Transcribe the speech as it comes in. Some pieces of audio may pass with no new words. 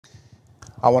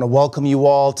I want to welcome you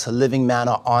all to Living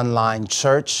Manna Online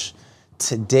Church.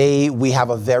 Today we have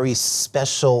a very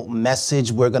special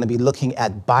message. We're going to be looking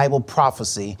at Bible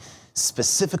prophecy,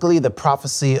 specifically the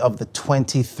prophecy of the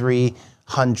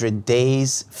 2300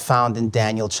 days found in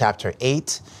Daniel chapter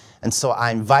 8. And so I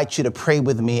invite you to pray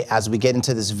with me as we get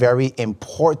into this very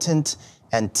important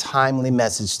and timely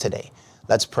message today.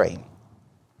 Let's pray.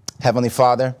 Heavenly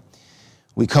Father,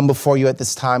 we come before you at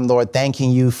this time, Lord,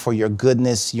 thanking you for your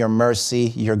goodness, your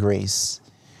mercy, your grace.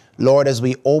 Lord, as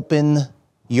we open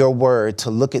your word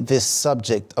to look at this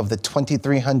subject of the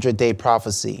 2300-day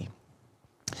prophecy,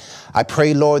 I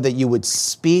pray, Lord, that you would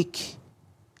speak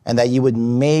and that you would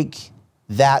make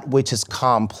that which is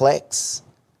complex,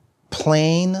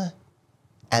 plain,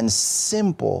 and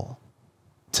simple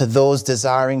to those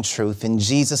desiring truth. In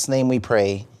Jesus' name we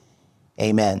pray,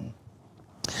 amen.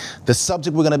 The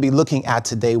subject we're going to be looking at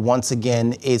today, once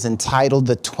again, is entitled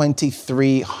the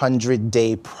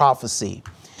 2300-day prophecy.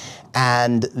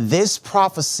 And this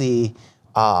prophecy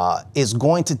is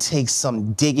going to take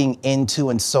some digging into.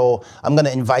 And so I'm going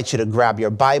to invite you to grab your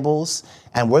Bibles,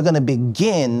 and we're going to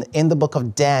begin in the book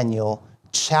of Daniel,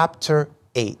 chapter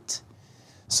 8.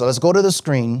 So let's go to the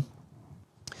screen.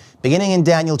 Beginning in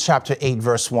Daniel chapter 8,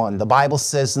 verse 1, the Bible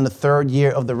says, "In the third year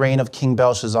of the reign of King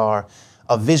Belshazzar,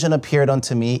 a vision appeared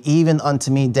unto me, even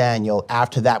unto me, Daniel,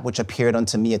 after that which appeared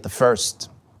unto me at the first.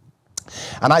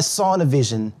 And I saw in a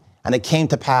vision, and it came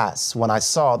to pass, when I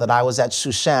saw that I was at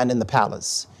Shushan in the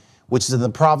palace, which is in the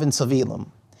province of Elam.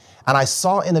 And I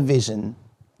saw in a vision,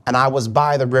 and I was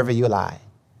by the river Ulai.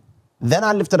 Then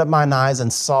I lifted up mine eyes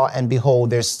and saw, and behold,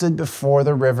 there stood before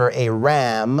the river a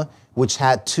ram, which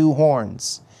had two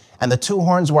horns. And the two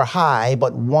horns were high,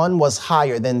 but one was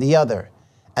higher than the other,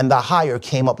 and the higher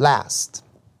came up last.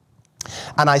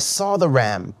 And I saw the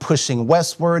ram pushing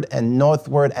westward and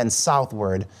northward and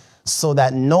southward, so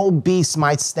that no beast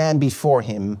might stand before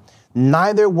him,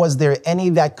 neither was there any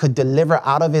that could deliver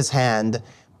out of his hand,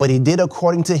 but he did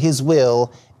according to his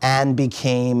will and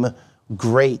became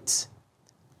great."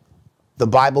 The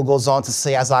Bible goes on to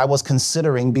say, "As I was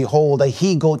considering, behold, a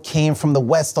he-goat came from the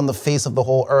west on the face of the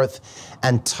whole earth,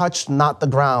 and touched not the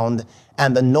ground,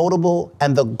 and the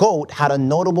goat had a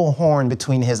notable horn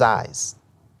between his eyes.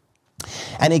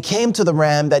 And he came to the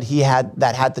ram that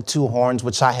had the two horns,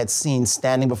 which I had seen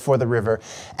standing before the river,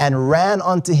 and ran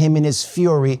unto him in his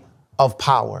fury of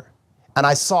power. And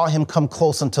I saw him come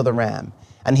close unto the ram,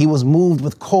 and he was moved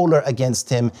with choler against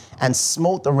him, and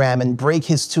smote the ram, and brake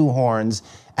his two horns.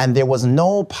 And there was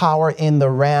no power in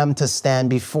the ram to stand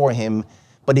before him,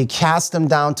 but he cast him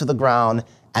down to the ground,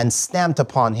 and stamped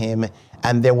upon him,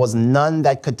 and there was none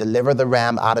that could deliver the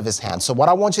ram out of his hand." So what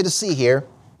I want you to see here,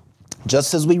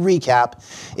 just as we recap,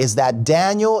 is that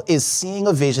Daniel is seeing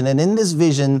a vision. And in this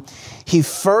vision, he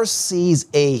first sees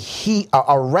a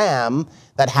ram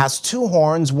that has two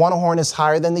horns. One horn is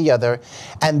higher than the other.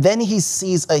 And then he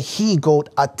sees a he-goat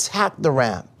attack the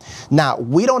ram. Now,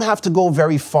 we don't have to go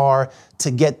very far to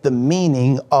get the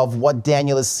meaning of what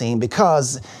Daniel is seeing,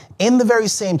 because in the very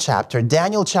same chapter,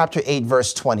 Daniel chapter 8,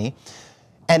 verse 20,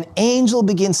 an angel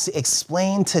begins to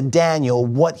explain to Daniel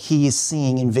what he is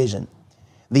seeing in vision.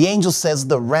 The angel says,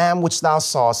 "The ram which thou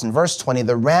sawest," in verse 20,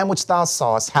 "the ram which thou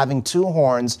sawest having two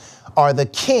horns are the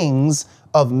kings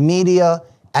of Media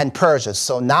and Persia."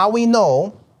 So now we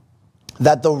know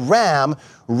that the ram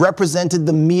represented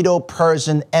the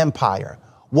Medo-Persian Empire.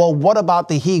 Well, what about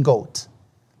the he-goat?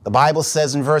 The Bible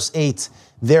says in verse 8,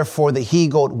 "Therefore the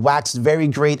he-goat waxed very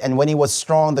great, and when he was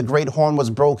strong, the great horn was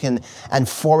broken, and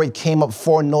for it came up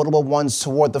four notable ones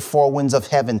toward the four winds of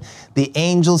heaven." The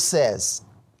angel says,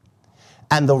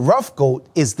 "And the rough goat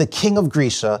is the king of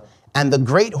Grecia, and the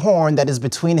great horn that is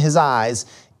between his eyes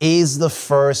is the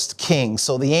first king."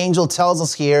 So the angel tells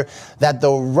us here that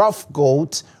the rough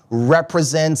goat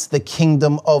represents the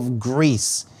kingdom of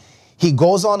Greece. He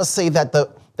goes on to say that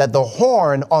the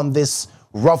horn on this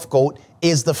rough goat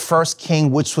is the first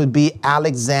king, which would be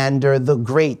Alexander the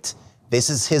Great. This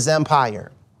is his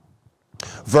empire.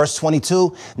 Verse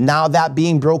 22, "Now that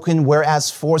being broken,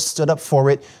 whereas four stood up for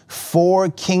it, four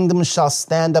kingdoms shall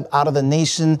stand up out of the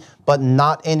nation, but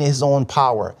not in his own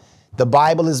power." The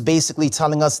Bible is basically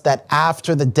telling us that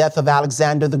after the death of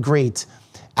Alexander the Great,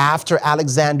 after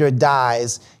Alexander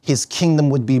dies, his kingdom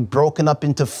would be broken up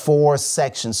into four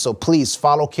sections. So please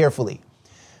follow carefully.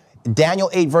 Daniel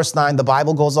 8, verse 9, the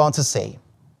Bible goes on to say,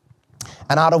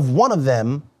 "And out of one of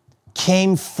them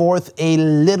came forth a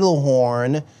little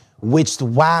horn, which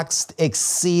waxed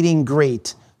exceeding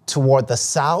great toward the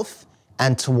south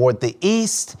and toward the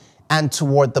east and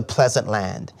toward the pleasant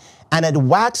land. And it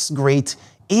waxed great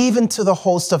even to the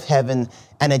host of heaven,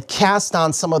 and it cast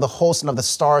down some of the hosts of the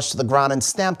stars to the ground and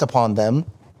stamped upon them.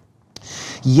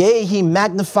 Yea, he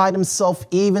magnified himself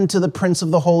even to the prince of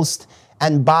the host,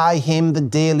 and by him the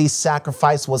daily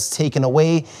sacrifice was taken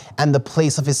away, and the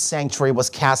place of his sanctuary was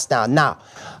cast down. Now,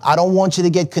 I don't want you to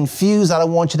get confused. I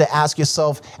don't want you to ask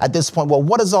yourself at this point, well,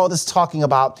 what is all this talking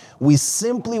about? We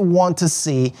simply want to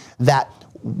see that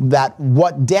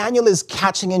what Daniel is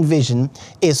catching in vision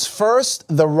is first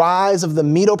the rise of the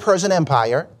Medo-Persian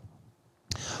Empire,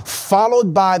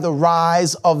 followed by the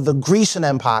rise of the Grecian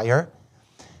Empire.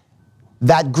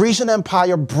 That Grecian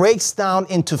Empire breaks down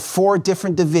into 4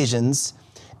 different divisions,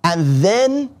 and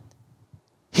then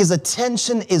his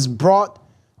attention is brought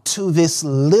to this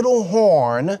little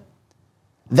horn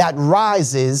that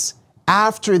rises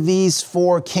after these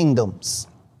 4 kingdoms.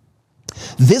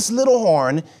 This little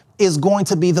horn is going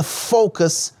to be the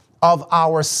focus of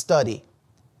our study.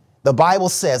 The Bible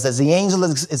says, as the angel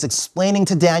is explaining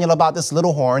to Daniel about this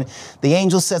little horn, the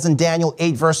angel says in Daniel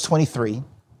 8, verse 23,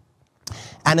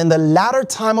 and in the latter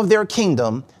time of their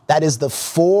kingdom, that is the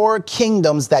 4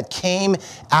 kingdoms that came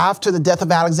after the death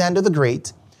of Alexander the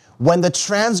Great, when the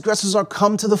transgressors are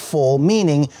come to the full,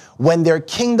 meaning when their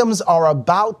kingdoms are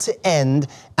about to end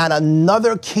and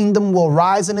another kingdom will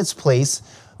rise in its place,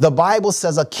 the Bible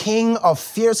says a king of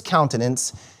fierce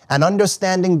countenance and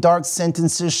understanding dark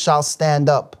sentences shall stand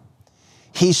up.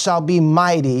 He shall be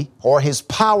mighty, or his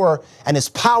power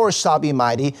shall be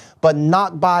mighty, but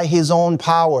not by his own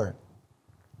power.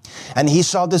 And he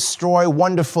shall destroy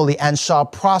wonderfully, and shall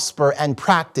prosper and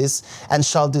practice, and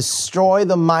shall destroy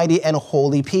the mighty and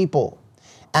holy people.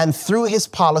 And through his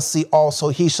policy also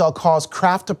he shall cause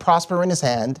craft to prosper in his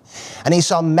hand, and he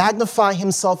shall magnify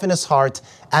himself in his heart,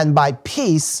 and by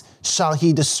peace shall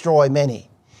he destroy many.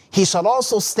 He shall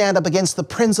also stand up against the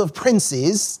prince of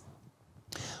princes,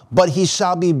 but he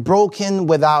shall be broken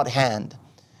without hand.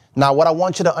 Now, what I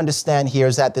want you to understand here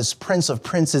is that this prince of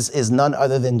princes is none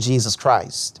other than Jesus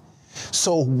Christ.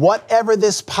 So whatever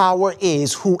this power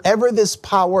is, whoever this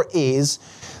power is,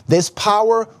 this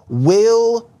power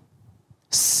will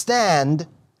stand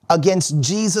against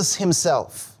Jesus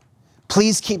himself.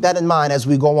 Please keep that in mind as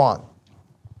we go on.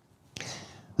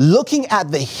 Looking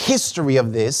at the history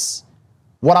of this,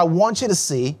 what I want you to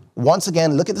see, once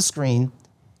again, look at the screen.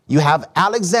 You have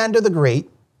Alexander the Great,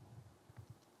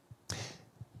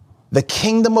 the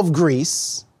kingdom of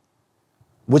Greece,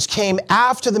 which came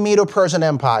after the Medo-Persian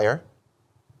Empire.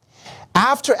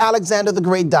 After Alexander the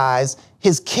Great dies,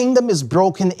 his kingdom is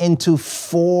broken into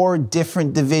 4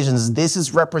 different divisions. This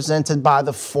is represented by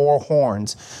the 4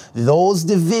 horns. Those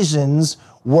divisions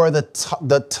were the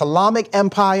Ptolemaic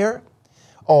Empire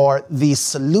or the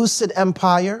Seleucid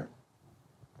Empire.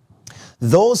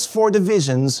 Those 4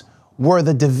 divisions were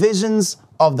the divisions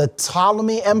of the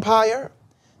Ptolemy Empire,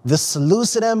 the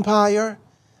Seleucid Empire,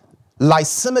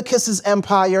 Lysimachus's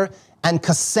empire, and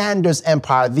Cassander's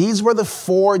empire. These were the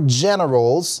 4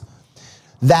 generals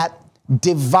that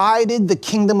divided the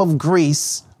kingdom of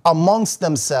Greece amongst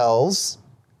themselves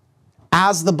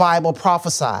as the Bible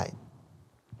prophesied.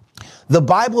 The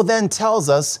Bible then tells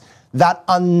us that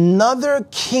another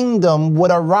kingdom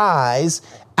would arise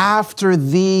after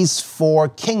these 4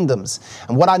 kingdoms.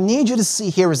 And what I need you to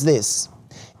see here is this.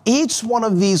 Each one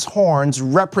of these horns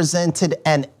represented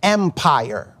an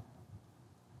empire.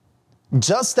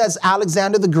 Just as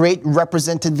Alexander the Great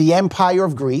represented the empire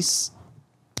of Greece,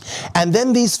 and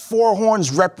then these 4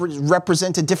 horns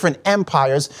represented different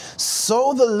empires,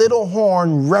 so the little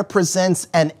horn represents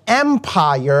an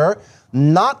empire,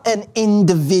 not an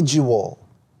individual.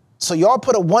 So y'all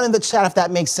put a 1 in the chat if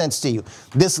that makes sense to you.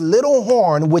 This little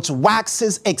horn, which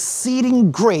waxes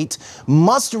exceeding great,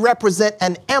 must represent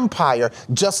an empire,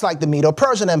 just like the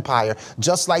Medo-Persian Empire,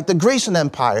 just like the Grecian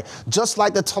Empire, just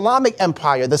like the Ptolemaic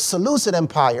Empire, the Seleucid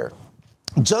Empire,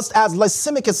 just as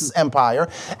Lysimachus's empire,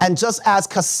 and just as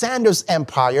Cassander's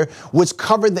empire, which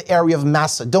covered the area of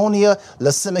Macedonia,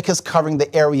 Lysimachus covering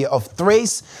the area of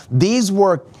Thrace. These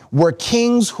were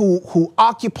kings who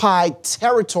occupied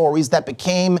territories that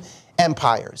became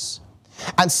empires.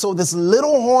 And so this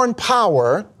little horn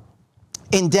power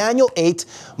in Daniel 8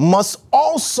 must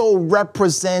also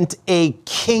represent a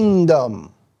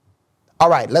kingdom. All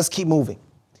right, let's keep moving.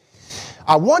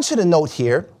 I want you to note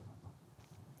here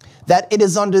that it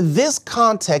is under this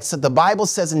context that the Bible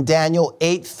says in Daniel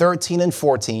 8, 13 and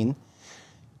 14,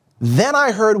 then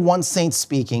I heard one saint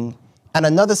speaking, and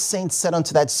another saint said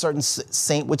unto that certain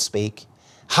saint which spake,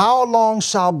 how long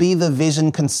shall be the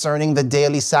vision concerning the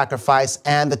daily sacrifice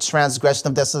and the transgression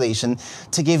of desolation,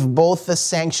 to give both the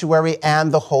sanctuary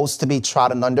and the host to be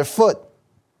trodden under foot?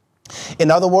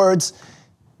 In other words,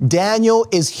 Daniel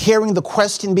is hearing the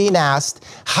question being asked,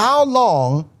 how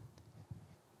long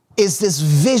is this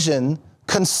vision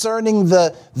concerning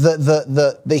the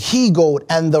he-goat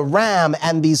and the ram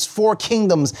and these four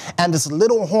kingdoms and this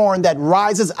little horn that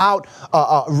rises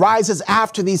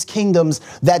after these kingdoms,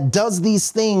 that does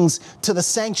these things to the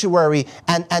sanctuary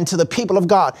and to the people of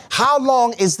God? How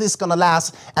long is this going to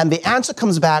last? And the answer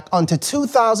comes back unto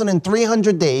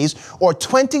 2,300 days or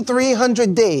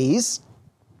 2,300 days.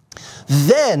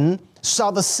 Then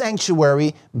shall the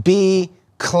sanctuary be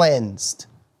cleansed.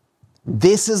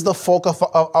 This is the focus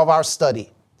of our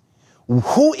study.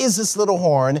 Who is this little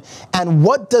horn, and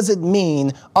what does it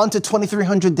mean unto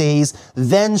 2,300 days?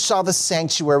 Then shall the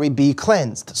sanctuary be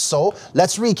cleansed. So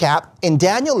let's recap. In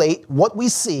Daniel 8, what we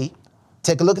see,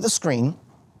 take a look at the screen,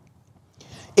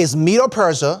 is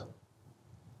Medo-Persia,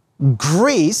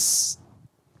 Greece,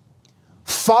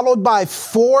 followed by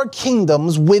four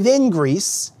kingdoms within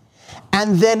Greece,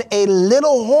 and then a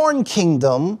little horn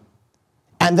kingdom,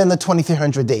 and then the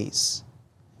 2,300 days.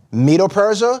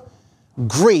 Medo-Persia,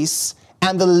 Greece,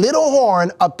 and the little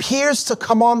horn appears to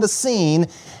come on the scene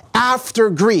after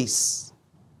Greece.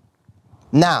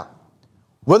 Now,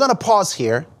 we're going to pause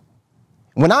here.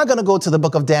 We're not going to go to the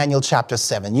book of Daniel chapter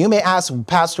 7. You may ask,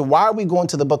 Pastor, why are we going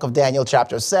to the book of Daniel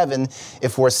chapter 7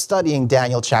 if we're studying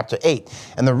Daniel chapter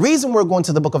 8? And the reason we're going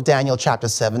to the book of Daniel chapter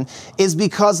 7 is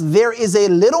because there is a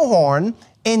little horn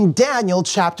in Daniel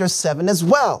chapter 7 as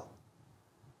well.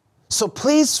 So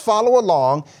please follow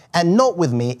along and note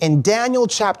with me in Daniel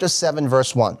chapter 7,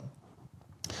 verse 1.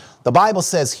 The Bible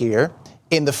says here,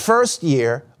 in the first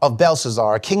year of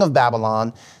Belshazzar, king of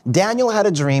Babylon, Daniel had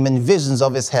a dream and visions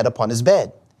of his head upon his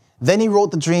bed. Then he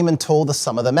wrote the dream and told the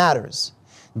sum of the matters.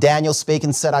 Daniel spake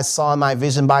and said, I saw in my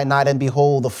vision by night, and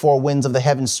behold, the four winds of the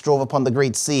heavens strove upon the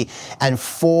great sea, and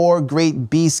four great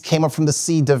beasts came up from the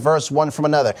sea, diverse one from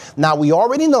another. Now we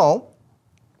already know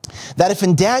that if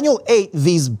in Daniel 8,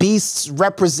 these beasts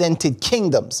represented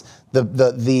kingdoms,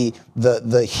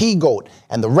 the he-goat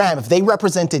and the ram, if they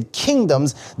represented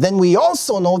kingdoms, then we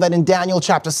also know that in Daniel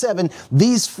chapter 7,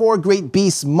 these four great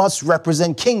beasts must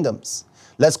represent kingdoms.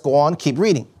 Let's go on, keep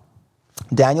reading.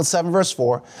 Daniel 7 verse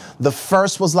 4, the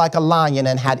first was like a lion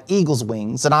and had eagle's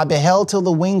wings, and I beheld till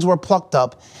the wings were plucked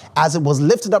up, as it was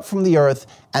lifted up from the earth,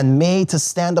 and made to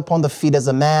stand upon the feet as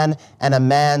a man, and a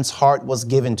man's heart was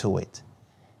given to it.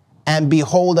 And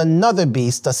behold, another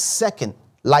beast, a second,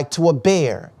 like to a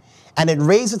bear. And it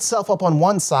raised itself up on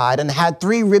one side, and had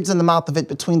three ribs in the mouth of it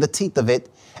between the teeth of it.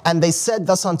 And they said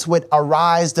thus unto it,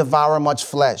 Arise, devour much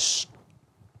flesh.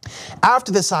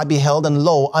 After this I beheld, and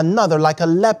lo, another like a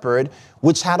leopard,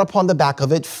 which had upon the back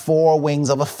of it four wings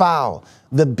of a fowl.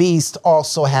 The beast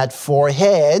also had four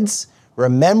heads.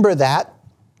 Remember that.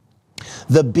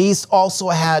 The beast also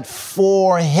had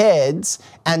four heads,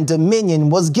 and dominion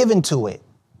was given to it.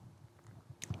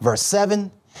 Verse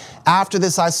 7, after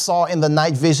this I saw in the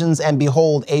night visions, and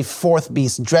behold, a fourth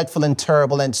beast, dreadful and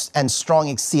terrible and strong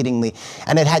exceedingly.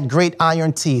 And it had great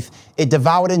iron teeth. It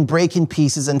devoured and brake in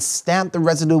pieces, and stamped the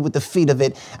residue with the feet of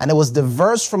it. And it was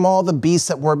diverse from all the beasts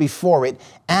that were before it.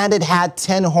 And it had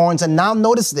 10 horns. And now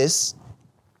notice this,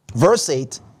 verse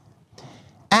 8,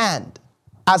 and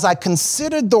as I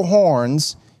considered the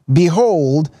horns,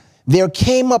 behold, there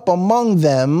came up among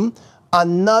them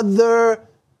another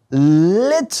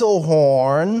little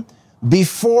horn,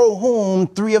 before whom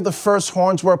three of the first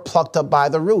horns were plucked up by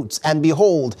the roots. And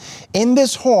behold, in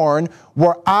this horn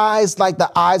were eyes like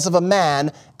the eyes of a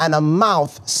man, and a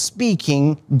mouth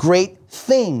speaking great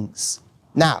things.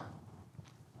 Now,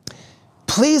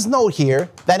 please note here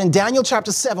that in Daniel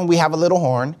chapter 7, we have a little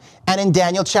horn, and in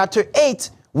Daniel chapter 8,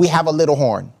 we have a little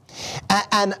horn.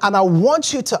 And I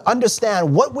want you to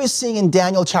understand what we're seeing in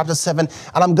Daniel chapter 7,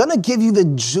 and I'm going to give you the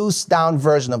juiced down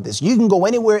version of this. You can go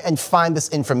anywhere and find this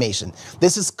information.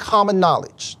 This is common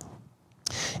knowledge.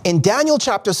 In Daniel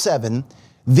chapter 7,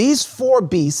 these four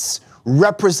beasts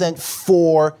represent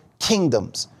four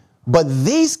kingdoms, but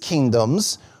these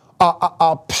kingdoms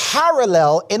are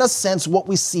parallel, in a sense, what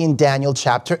we see in Daniel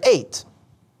chapter 8.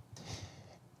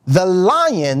 The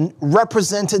lion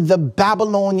represented the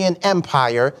Babylonian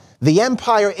Empire, the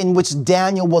empire in which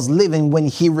Daniel was living when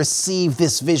he received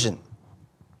this vision.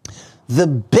 The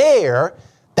bear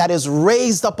that is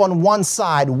raised up on one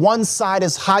side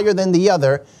is higher than the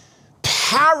other,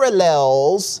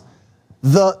 parallels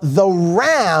the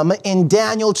ram in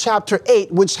Daniel chapter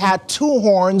 8, which had two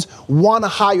horns, one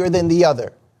higher than the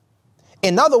other.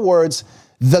 In other words,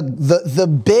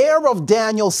 the bear of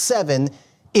Daniel 7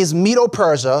 is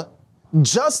Medo-Persia,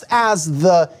 just as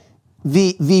the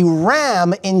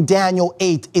ram in Daniel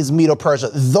 8 is Medo-Persia.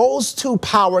 Those two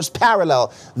powers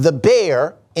parallel. The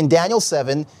bear in Daniel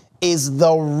 7 is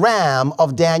the ram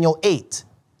of Daniel 8.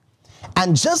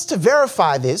 And just to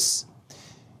verify this,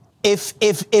 if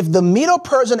the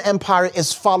Medo-Persian Empire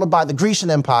is followed by the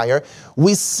Grecian Empire,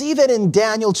 we see that in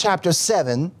Daniel chapter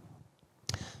 7,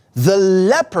 the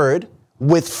leopard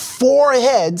with 4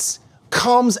 heads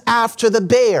comes after the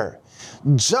bear,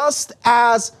 just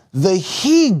as the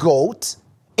he-goat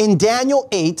in Daniel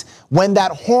 8, when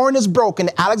that horn is broken,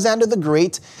 Alexander the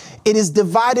Great, it is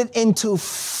divided into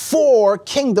 4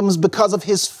 kingdoms because of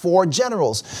his 4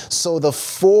 generals. So the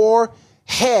 4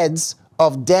 heads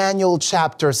of Daniel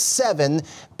chapter 7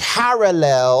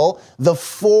 parallel the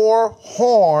 4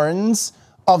 horns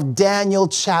of Daniel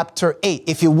chapter 8.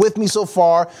 If you're with me so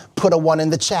far, put a 1 in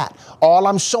the chat. All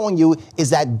I'm showing you is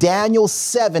that Daniel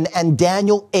 7 and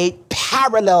Daniel 8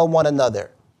 parallel one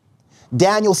another.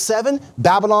 Daniel 7,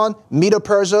 Babylon,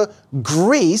 Medo-Persia,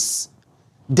 Greece.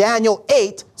 Daniel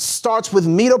 8 starts with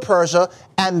Medo-Persia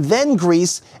and then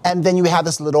Greece, and then you have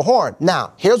this little horn.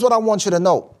 Now, here's what I want you to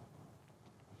know.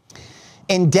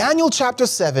 In Daniel chapter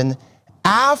 7,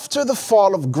 after the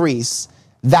fall of Greece,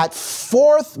 that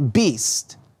 4th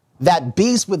beast, that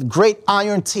beast with great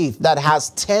iron teeth that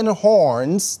has 10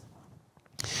 horns,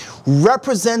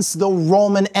 represents the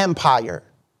Roman Empire.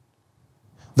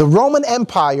 The Roman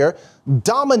Empire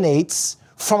dominates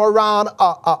from around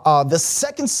the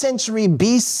 2nd century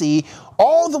BC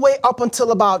all the way up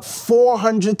until about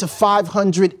 400 to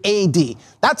 500 AD.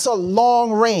 That's a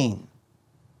long reign.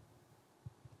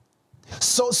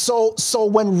 So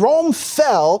when Rome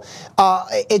fell,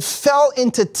 it fell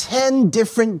into 10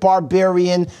 different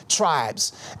barbarian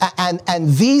tribes. And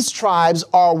these tribes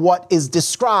are what is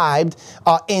described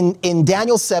in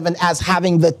Daniel 7 as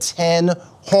having the 10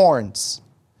 horns.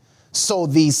 So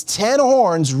these 10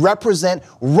 horns represent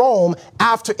Rome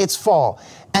after its fall.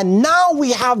 And now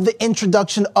we have the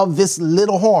introduction of this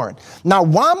little horn. Now,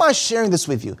 why am I sharing this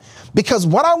with you? Because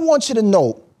what I want you to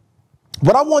note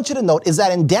is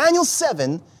that in Daniel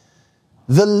 7,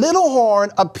 the little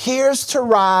horn appears to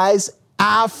rise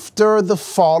after the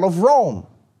fall of Rome.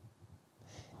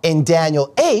 In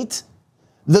Daniel 8,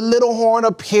 the little horn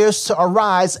appears to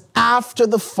arise after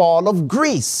the fall of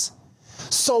Greece.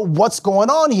 So what's going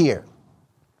on here?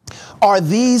 Are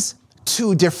these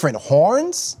 2 different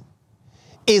horns?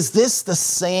 Is this the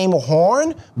same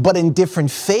horn, but in different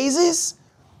phases?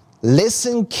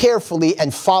 Listen carefully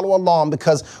and follow along,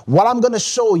 because what I'm going to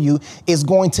show you is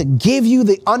going to give you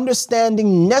the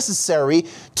understanding necessary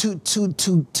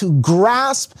to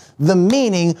grasp the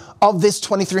meaning of this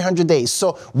 2300 days.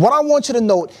 So what I want you to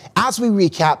note as we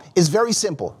recap is very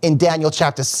simple. In Daniel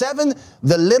chapter 7,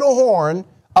 the little horn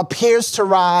appears to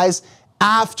rise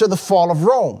after the fall of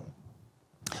Rome.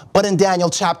 But in Daniel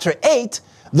chapter 8,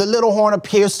 the little horn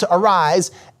appears to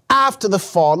arise after the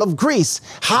fall of Greece.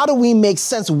 How do we make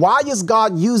sense? Why is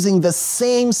God using the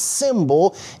same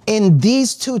symbol in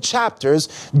these 2 chapters?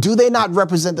 Do they not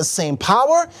represent the same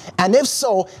power? And if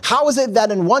so, how is it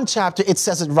that in one chapter it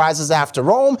says it rises after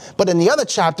Rome, but in the other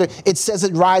chapter it says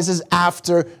it rises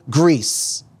after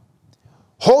Greece?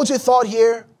 Hold your thought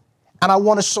here, and I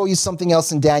want to show you something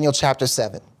else in Daniel chapter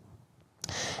 7.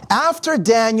 After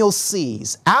Daniel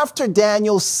sees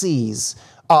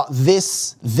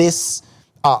this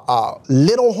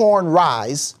little horn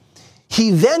rise,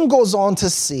 he then goes on to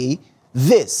see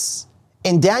this.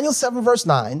 In Daniel 7 verse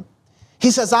 9, he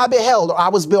says, I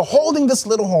was beholding this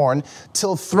little horn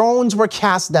till thrones were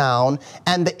cast down,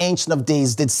 and the Ancient of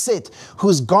Days did sit,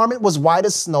 whose garment was white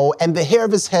as snow, and the hair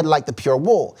of his head like the pure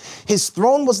wool. His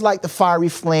throne was like the fiery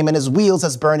flame, and his wheels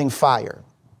as burning fire.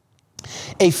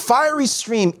 A fiery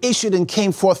stream issued and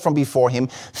came forth from before him.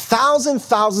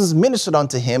 Thousands ministered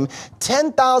unto him.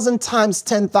 10,000 times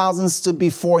 10,000 stood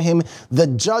before him. The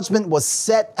judgment was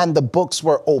set and the books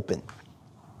were opened.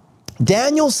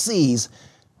 Daniel sees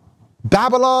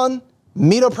Babylon,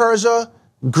 Medo-Persia,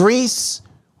 Greece,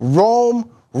 Rome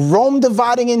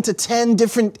dividing into 10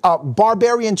 different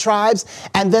barbarian tribes,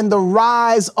 and then the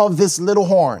rise of this little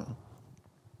horn.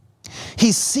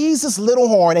 He sees this little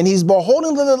horn, and he's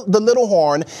beholding the little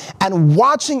horn and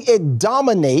watching it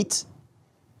dominate.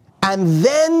 And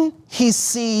then he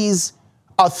sees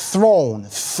a throne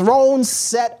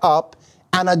set up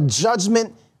and a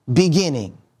judgment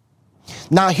beginning.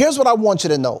 Now, here's what I want you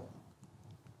to know.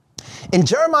 In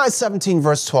Jeremiah 17,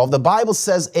 verse 12, the Bible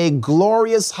says, a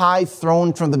glorious high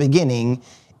throne from the beginning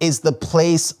is the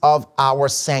place of our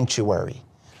sanctuary.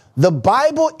 The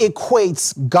Bible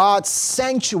equates God's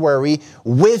sanctuary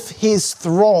with his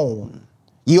throne.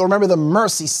 You remember the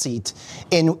mercy seat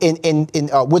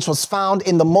which was found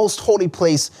in the most holy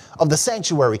place of the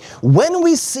sanctuary. When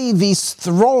we see these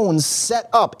thrones set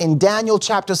up in Daniel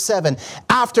chapter 7,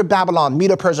 after Babylon,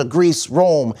 Medo Persia, Greece,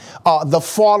 Rome, the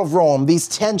fall of Rome, these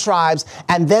 10 tribes,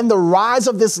 and then the rise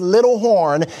of this little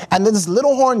horn, and then this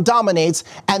little horn dominates,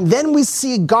 and then we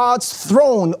see God's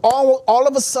throne all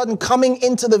of a sudden coming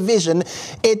into the vision.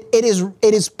 It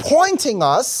is pointing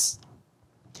us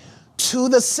to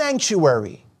the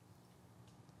sanctuary.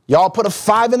 Y'all put a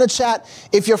 5 in the chat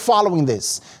if you're following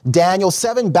this. Daniel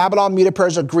 7, Babylon, Medo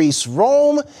Persia, Greece,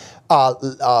 Rome,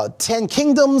 10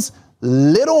 kingdoms,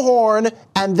 little horn,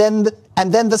 and then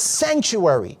the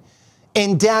sanctuary.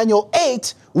 In Daniel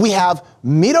 8, we have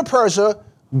Medo Persia,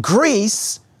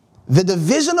 Greece, the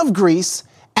division of Greece,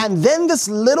 and then this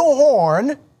little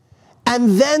horn,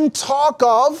 and then talk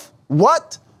of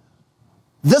what?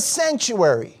 The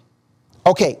sanctuary.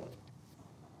 Okay.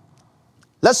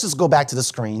 Let's just go back to the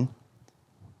screen.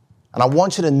 And I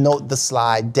want you to note the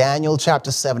slide, Daniel chapter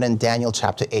 7 and Daniel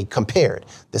chapter 8 compared.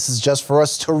 This is just for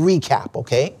us to recap,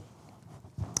 okay?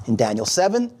 In Daniel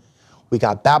 7, we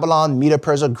got Babylon, Medo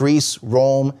Persia, Greece,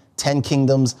 Rome, 10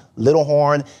 kingdoms, little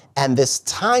horn, and this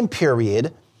time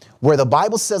period where the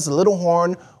Bible says the little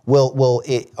horn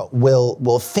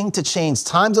will think to change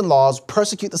times and laws,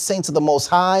 persecute the saints of the Most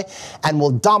High, and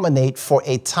will dominate for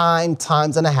a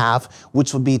times and a half,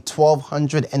 which would be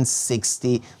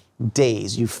 1260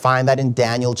 days. You find that in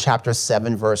Daniel chapter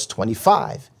 7, verse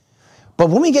 25. But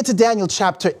when we get to Daniel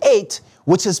chapter 8,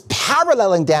 which is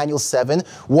paralleling Daniel 7,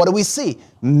 what do we see?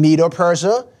 Medo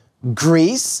Persia,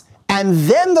 Greece, and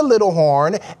then the little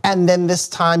horn, and then this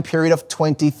time period of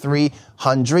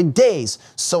 2300 days.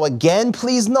 So again,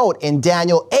 please note, in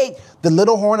Daniel 8, the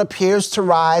little horn appears to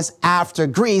rise after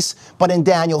Greece, but in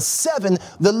Daniel 7,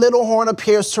 the little horn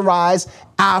appears to rise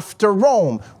after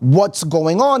Rome. What's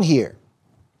going on here?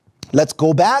 Let's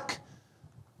go back.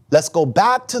 Let's go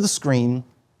back to the screen,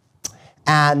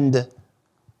 and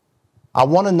I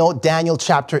want to note Daniel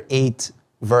chapter 8,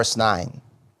 verse 9.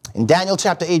 In Daniel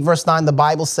chapter 8, verse 9, the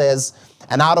Bible says,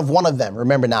 and out of one of them,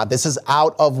 remember now, this is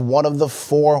out of one of the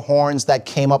 4 horns that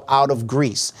came up out of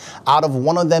Greece. Out of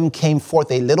one of them came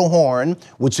forth a little horn,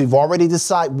 which we've already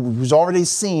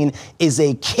seen is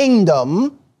a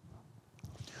kingdom,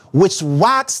 which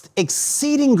waxed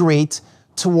exceeding great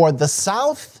toward the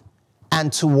south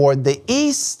and toward the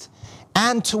east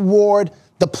and toward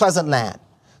the pleasant land.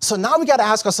 So now we got to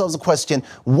ask ourselves a question.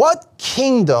 What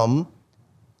kingdom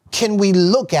can we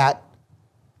look at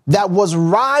that was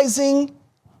rising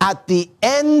at the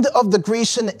end of the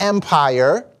Grecian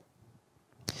Empire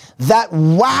that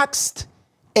waxed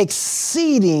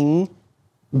exceeding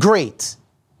great?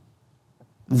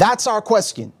 That's our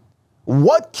question.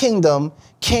 What kingdom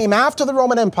came after the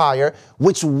Roman Empire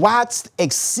which waxed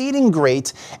exceeding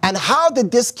great, and how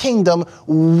did this kingdom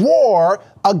war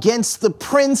against the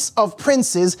Prince of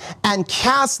Princes and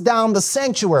cast down the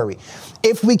sanctuary?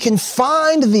 If we can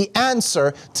find the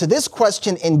answer to this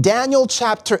question in Daniel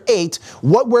chapter 8,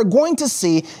 what we're going to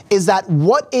see is that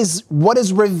what is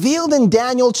revealed in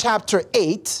Daniel chapter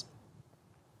 8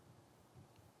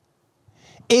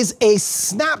 is a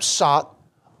snapshot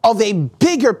of a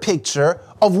bigger picture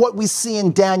of what we see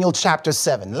in Daniel chapter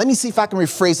 7. Let me see if I can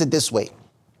rephrase it this way.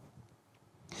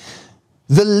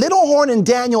 The little horn in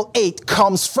Daniel 8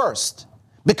 comes first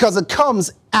because it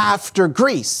comes after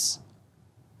Greece.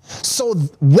 So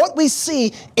what we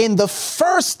see in the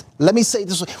first, let me say it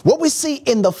this way, what we see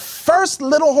in the first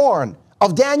little horn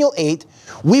of Daniel 8,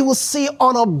 we will see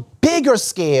on a bigger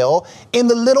scale in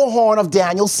the little horn of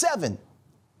Daniel 7.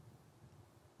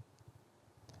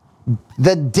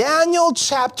 The Daniel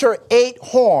chapter 8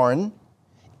 horn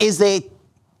is a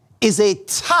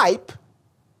type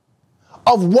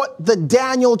of what the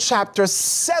Daniel chapter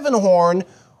 7 horn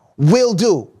will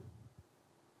do.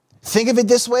 Think of it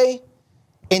this way.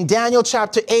 In Daniel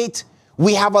chapter 8,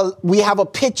 we have a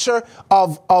picture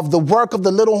of the work of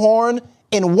the little horn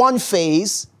in one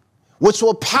phase, which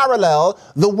will parallel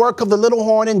the work of the little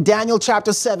horn in Daniel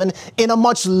chapter 7 in a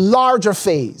much larger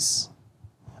phase.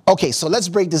 Okay, so let's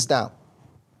break this down.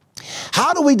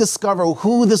 How do we discover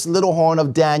who this little horn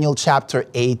of Daniel chapter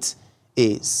 8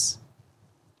 is?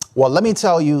 Well, let me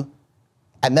tell you,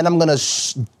 and then I'm going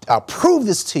to prove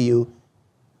this to you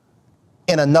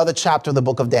in another chapter of the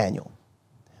book of Daniel.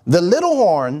 The little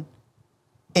horn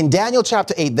in Daniel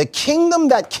chapter 8, the kingdom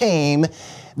that came,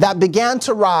 that began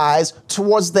to rise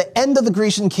towards the end of the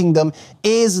Grecian kingdom,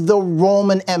 is the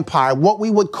Roman Empire, what we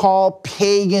would call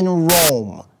pagan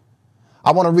Rome.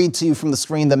 I want to read to you from the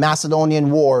screen. The Macedonian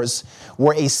Wars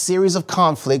were a series of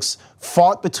conflicts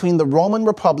fought between the Roman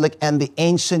Republic and the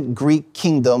ancient Greek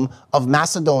kingdom of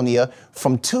Macedonia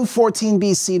from 214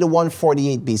 BC to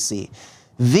 148 BC.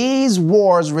 These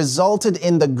wars resulted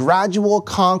in the gradual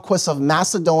conquest of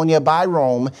Macedonia by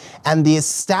Rome and the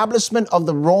establishment of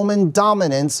the Roman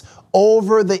dominance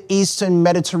over the Eastern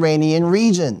Mediterranean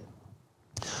region.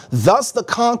 Thus, the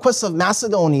conquest of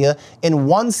Macedonia in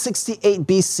 168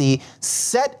 BC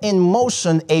set in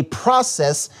motion a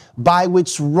process by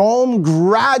which Rome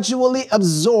gradually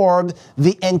absorbed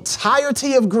the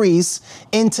entirety of Greece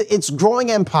into its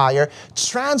growing empire,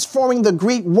 transforming the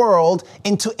Greek world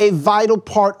into a vital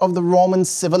part of the Roman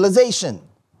civilization.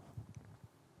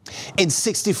 In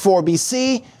 64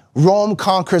 BC, Rome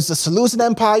conquers the Seleucid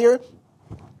Empire.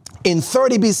 In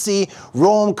 30 BC,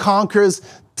 Rome conquers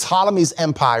Ptolemy's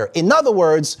empire. In other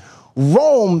words,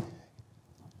 Rome,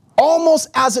 almost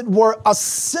as it were,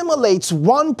 assimilates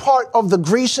one part of the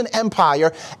Grecian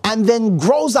Empire and then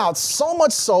grows out, so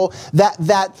much so that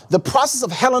the process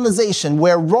of Hellenization,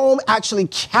 where Rome actually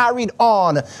carried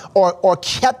on or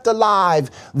kept alive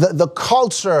the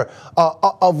culture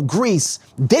of Greece,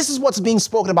 this is what's being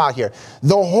spoken about here.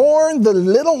 The horn, the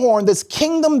little horn, this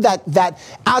kingdom that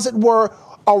as it were,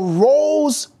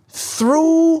 arose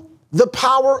through the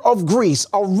power of Greece,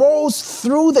 arose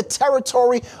through the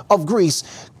territory of Greece,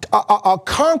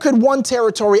 conquered one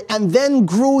territory and then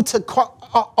grew to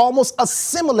almost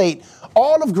assimilate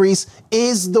all of Greece,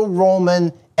 is the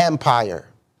Roman Empire.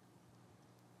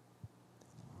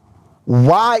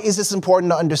 Why is this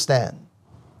important to understand?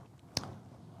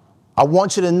 I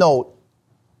want you to note,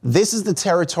 this is the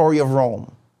territory of Rome.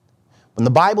 When the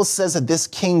Bible says that this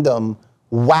kingdom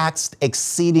waxed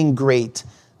exceeding great,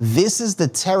 this is the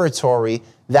territory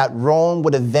that Rome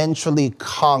would eventually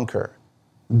conquer,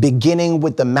 beginning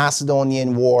with the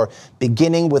Macedonian War,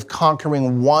 beginning with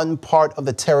conquering one part of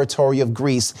the territory of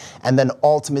Greece, and then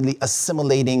ultimately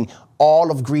assimilating all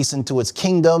of Greece into its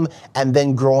kingdom, and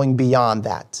then growing beyond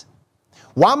that.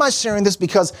 Why am I sharing this?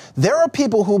 Because there are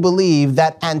people who believe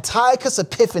that Antiochus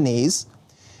Epiphanes,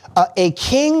 a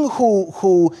king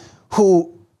who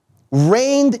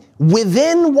reigned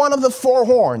within one of the four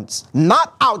horns,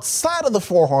 not outside of the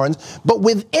four horns, but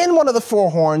within one of the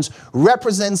four horns,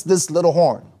 represents this little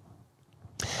horn.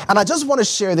 And I just want to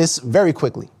share this very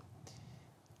quickly.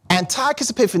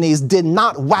 Antiochus Epiphanes did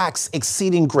not wax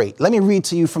exceeding great. Let me read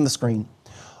to you from the screen.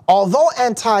 Although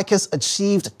Antiochus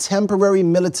achieved temporary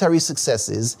military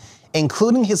successes,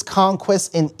 including his conquests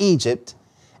in Egypt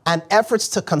and efforts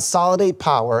to consolidate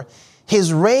power,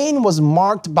 his reign was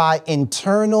marked by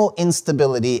internal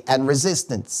instability and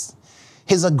resistance.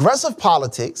 His aggressive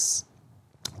politics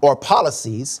or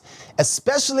policies,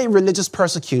 especially religious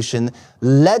persecution,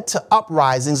 led to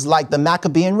uprisings like the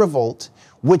Maccabean Revolt,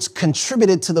 which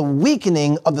contributed to the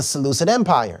weakening of the Seleucid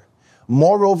Empire.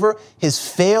 Moreover, his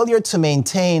failure to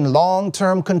maintain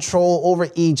long-term control over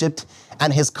Egypt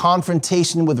and his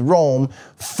confrontation with Rome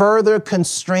further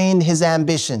constrained his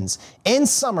ambitions. In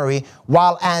summary,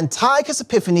 while Antiochus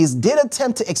Epiphanes did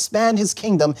attempt to expand his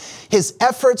kingdom, his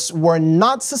efforts were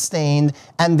not sustained,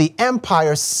 and the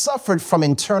empire suffered from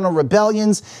internal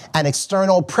rebellions and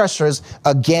external pressures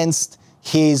against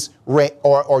his reign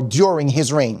or during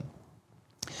his reign.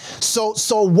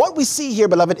 So what we see here,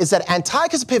 beloved, is that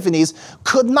Antiochus Epiphanes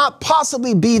could not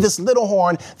possibly be this little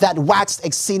horn that waxed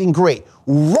exceeding great.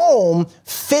 Rome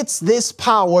fits this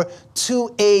power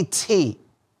to a T.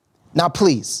 Now,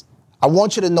 please, I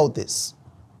want you to note this.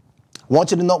 I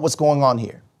want you to note what's going on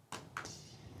here.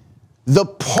 The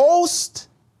post-Greece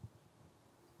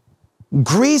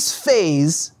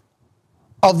phase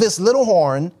of this little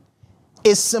horn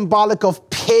is symbolic of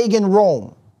pagan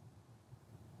Rome.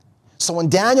 So in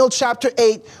Daniel chapter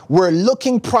 8, we're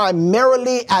looking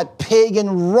primarily at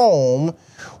pagan Rome,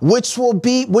 which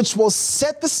will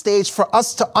set the stage for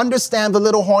us to understand the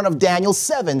little horn of Daniel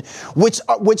 7, which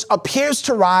appears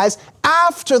to rise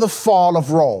after the fall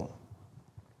of Rome.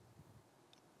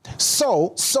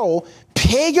 So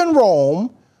pagan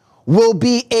Rome will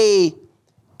be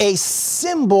a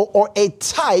symbol or a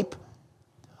type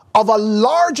of a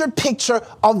larger picture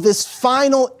of this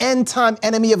final end-time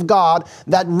enemy of God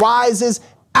that rises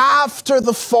after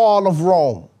the fall of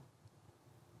Rome.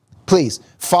 Please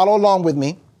follow along with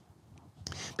me,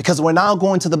 because we're now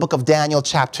going to the book of Daniel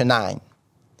chapter 9.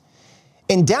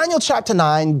 In Daniel chapter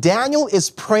 9, Daniel is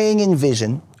praying in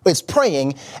vision,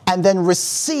 and then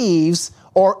receives,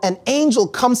 or an angel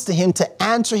comes to him to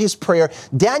answer his prayer.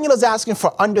 Daniel is asking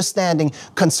for understanding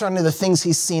concerning the things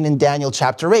he's seen in Daniel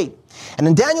chapter 8. And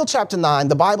in Daniel chapter 9,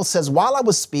 the Bible says, while I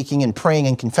was speaking and praying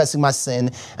and confessing my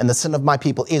sin and the sin of my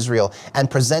people Israel, and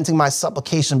presenting my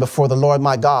supplication before the Lord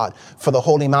my God for the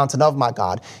holy mountain of my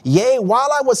God, yea, while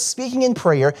I was speaking in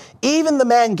prayer, even the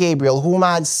man Gabriel, whom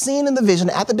I had seen in the vision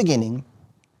at the beginning,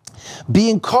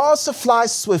 being caused to fly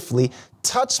swiftly,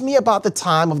 touched me about the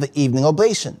time of the evening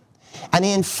oblation. And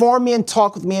he informed me and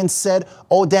talked with me and said,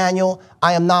 O Daniel,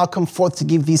 I am now come forth to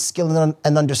give thee skill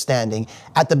and understanding.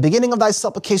 At the beginning of thy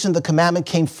supplication, the commandment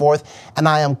came forth, and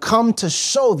I am come to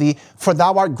show thee, for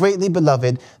thou art greatly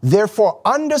beloved. Therefore,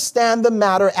 understand the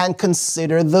matter and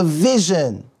consider the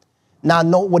vision. Now,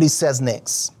 note what he says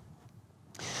next.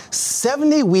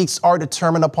 70 weeks are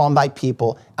determined upon thy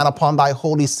people and upon thy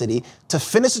holy city to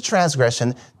finish the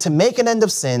transgression, to make an end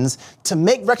of sins, to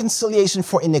make reconciliation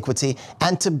for iniquity,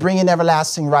 and to bring in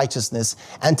everlasting righteousness,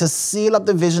 and to seal up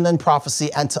the vision and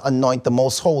prophecy, and to anoint the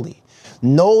most holy.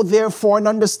 Know therefore and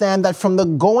understand that from the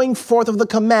going forth of the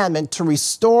commandment to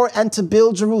restore and to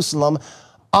build Jerusalem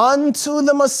unto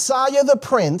the Messiah the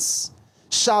Prince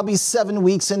shall be 7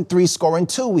 weeks and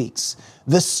 62 weeks.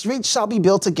 The street shall be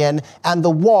built again, and the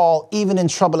wall even in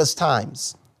troublous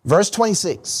times. Verse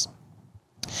 26.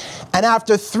 And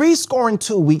after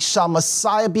 62 weeks shall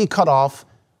Messiah be cut off,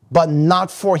 but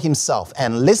not for himself.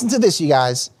 And listen to this, you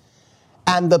guys.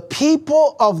 And the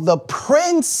people of the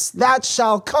prince that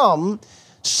shall come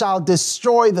shall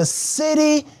destroy the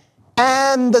city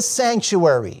and the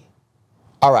sanctuary.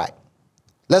 All right,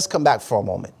 let's come back for a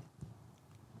moment.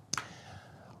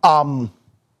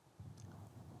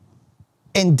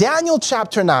 In Daniel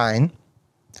chapter 9,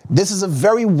 this is a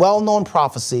very well-known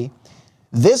prophecy.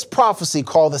 This prophecy,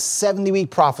 called the 70-week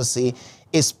prophecy,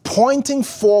 is pointing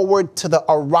forward to the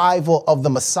arrival of the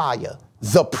Messiah,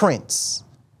 the Prince.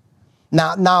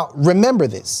 Now remember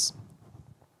this.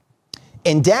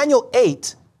 In Daniel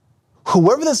 8,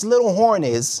 whoever this little horn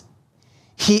is,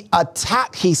 he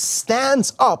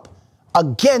stands up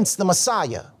against the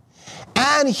Messiah,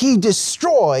 and he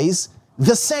destroys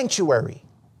the sanctuary.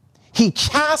 He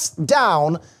cast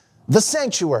down the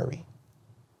sanctuary.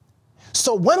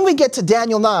 So when we get to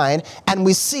Daniel 9 and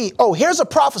we see, oh, here's a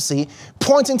prophecy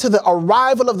pointing to the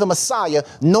arrival of the Messiah,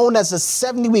 known as the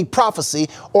 70-week prophecy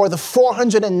or the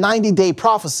 490-day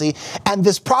prophecy. And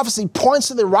this prophecy points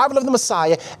to the arrival of the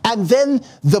Messiah. And then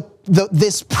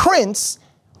this prince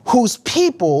whose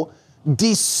people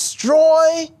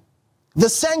destroy the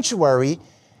sanctuary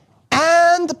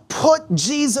and put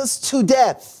Jesus to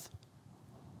death.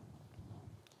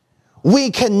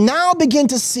 We can now begin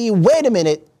to see, wait a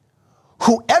minute,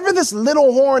 whoever this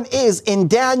little horn is in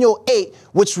Daniel 8,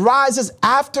 which rises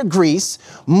after Greece,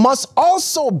 must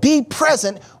also be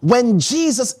present when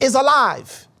Jesus is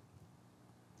alive.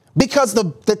 Because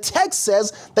the text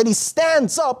says that he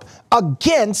stands up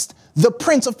against the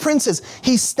Prince of Princes.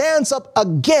 He stands up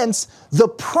against the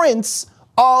Prince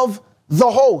of the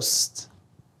host.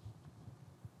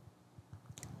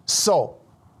 So,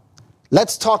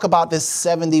 let's talk about this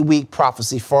 70-week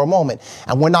prophecy for a moment.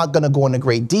 And we're not going to go into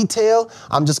great detail.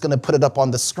 I'm just going to put it up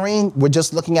on the screen. We're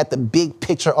just looking at the big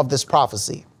picture of this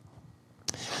prophecy.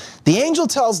 The angel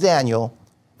tells Daniel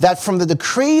that from the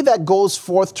decree that goes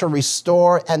forth to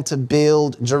restore and to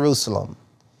build Jerusalem,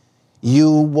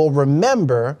 you will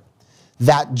remember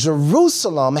that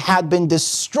Jerusalem had been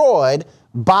destroyed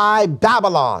by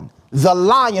Babylon, the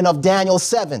lion of Daniel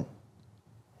 7.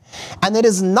 And it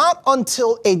is not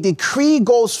until a decree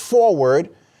goes forward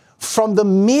from the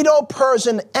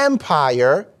Medo-Persian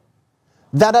Empire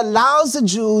that allows the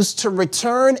Jews to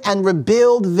return and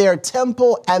rebuild their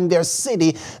temple and their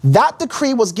city. That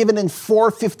decree was given in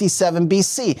 457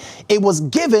 BC. It was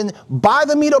given by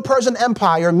the Medo-Persian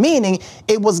Empire, meaning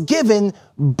it was given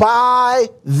by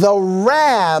the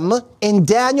ram in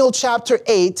Daniel chapter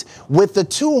 8 with the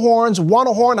two horns, one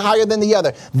horn higher than the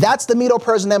other. That's the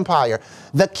Medo-Persian Empire.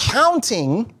 The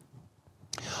counting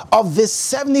of this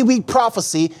 70-week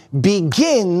prophecy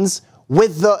begins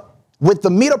with the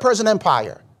Medo-Persian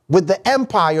Empire, with the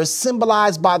empire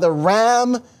symbolized by the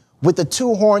ram with the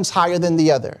two horns higher than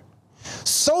the other.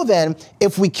 So then,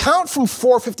 if we count from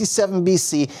 457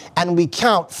 BC and we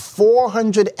count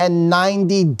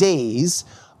 490 days,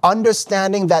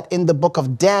 understanding that in the book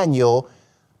of Daniel,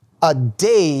 a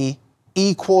day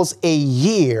equals a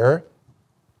year,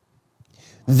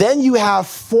 then you have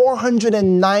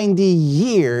 490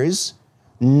 years.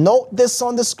 Note this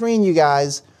on the screen, you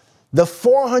guys. The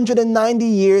 490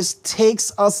 years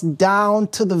takes us down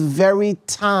to the very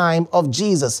time of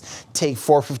Jesus. Take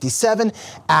 457,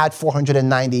 add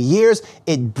 490 years.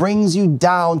 It brings you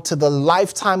down to the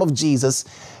lifetime of Jesus,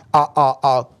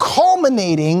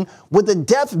 culminating with the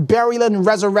death, burial, and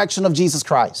resurrection of Jesus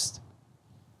Christ.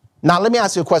 Now, let me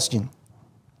ask you a question.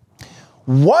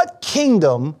 What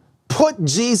kingdom put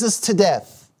Jesus to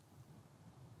death?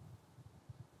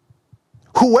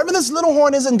 Whoever this little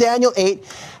horn is in Daniel 8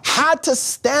 had to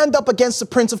stand up against the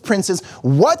Prince of Princes.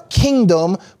 What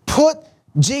kingdom put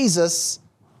Jesus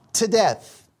to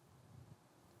death?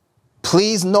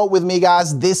 Please note with me,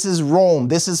 guys, this is Rome.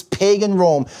 This is pagan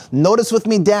Rome. Notice with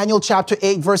me Daniel chapter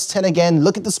 8, verse 10 again.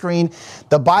 Look at the screen.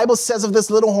 The Bible says of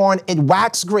this little horn, it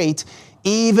waxed great,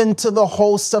 even to the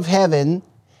hosts of heaven,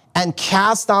 and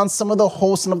cast down some of the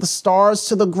hosts and of the stars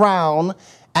to the ground,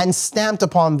 and stamped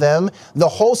upon them. The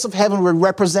hosts of heaven would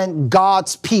represent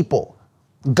God's people.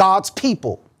 God's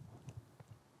people.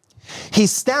 He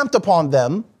stamped upon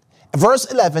them. Verse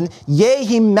 11, yea,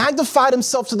 he magnified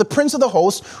himself to the prince of the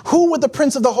host. Who would the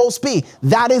prince of the host be?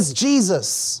 That is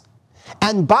Jesus.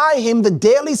 And by him, the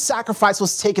daily sacrifice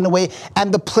was taken away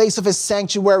and the place of his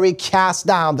sanctuary cast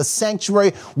down. The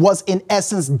sanctuary was in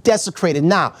essence desecrated.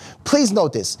 Now, please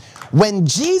note this. When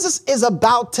Jesus is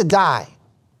about to die,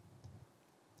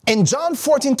 in John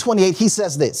 14:28, he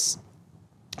says this,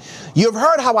 you have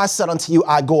heard how I said unto you,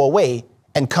 I go away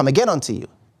and come again unto you.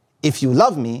 If you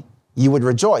love me, you would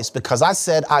rejoice, because I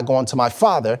said, I go unto my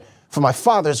Father, for my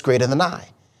Father is greater than I.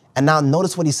 And now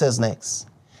notice what he says next.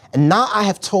 And now I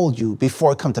have told you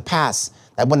before it come to pass,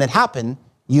 that when it happen,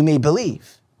 you may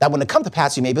believe. That when it come to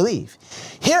pass, you may believe.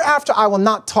 Hereafter I will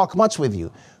not talk much with you,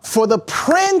 for the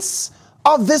prince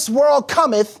of this world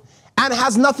cometh and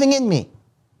has nothing in me.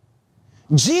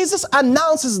 Jesus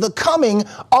announces the coming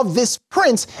of this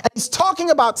prince, and he's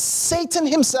talking about Satan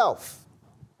himself.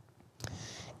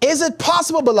 Is it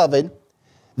possible, beloved,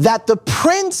 that the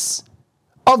prince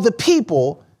of the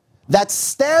people that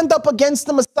stand up against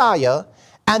the Messiah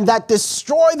and that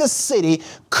destroy the city,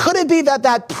 could it be that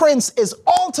that prince is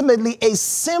ultimately a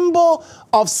symbol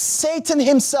of Satan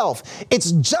himself?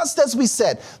 It's just as we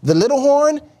said, the little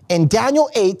horn in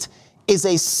Daniel 8 is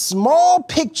a small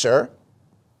picture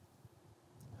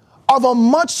of a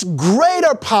much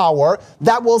greater power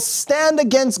that will stand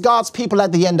against God's people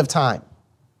at the end of time.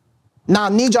 Now, I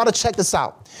need y'all to check this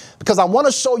out, because I want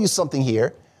to show you something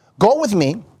here. Go with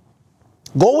me.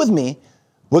 Go with me.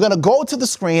 We're going to go to the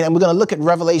screen and we're going to look at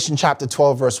Revelation chapter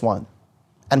 12, verse 1.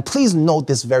 And please note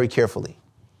this very carefully.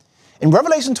 In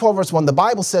Revelation 12, verse 1, the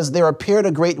Bible says, there appeared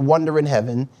a great wonder in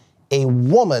heaven, a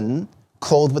woman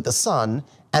clothed with the sun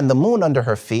and the moon under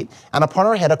her feet, and upon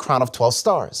her head a crown of 12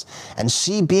 stars. And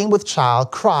she, being with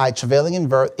child, cried, travailing in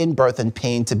birth and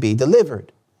pain to be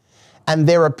delivered. And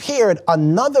there appeared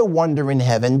another wonder in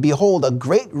heaven. Behold, a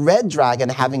great red dragon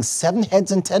having 7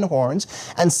 heads and 10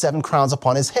 horns and 7 crowns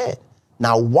upon his head.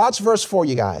 Now watch verse 4,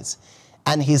 you guys.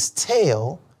 And his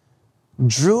tail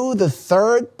drew the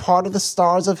third part of the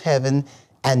stars of heaven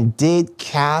and did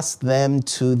cast them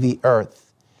to the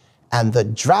earth. And the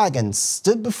dragon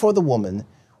stood before the woman,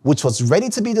 which was ready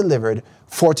to be delivered,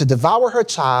 for to devour her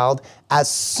child as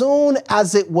soon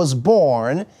as it was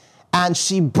born. And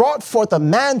she brought forth a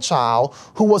man-child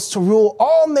who was to rule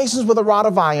all nations with a rod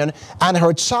of iron, and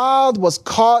her child was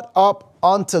caught up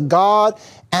unto God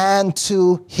and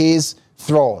to his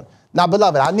throne. Now,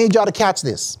 beloved, I need y'all to catch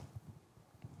this.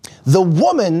 The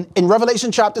woman in Revelation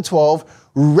chapter 12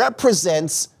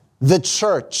 represents the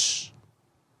church.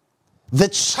 The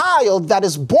child that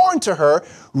is born to her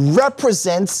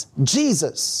represents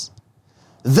Jesus.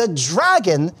 The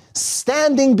dragon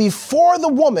standing before the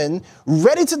woman,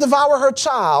 ready to devour her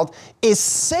child, is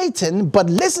Satan. But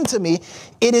listen to me,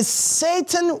 it is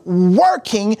Satan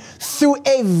working through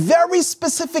a very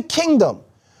specific kingdom.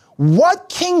 What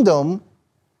kingdom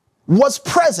was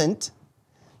present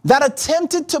that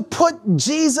attempted to put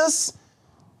Jesus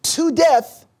to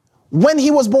death when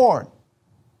he was born?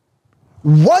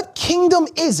 What kingdom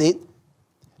is it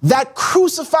that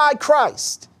crucified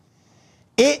Christ?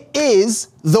 It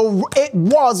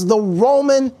was the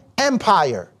Roman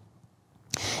Empire.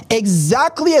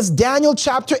 Exactly as Daniel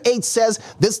chapter 8 says,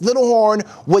 this little horn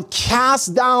would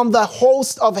cast down the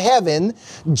host of heaven.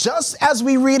 Just as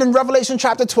we read in Revelation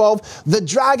chapter 12, the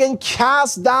dragon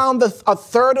cast down a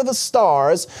third of the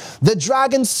stars. The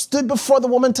dragon stood before the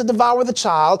woman to devour the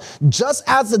child. Just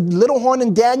as the little horn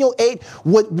in Daniel 8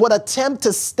 would attempt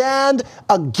to stand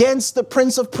against the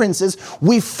Prince of Princes,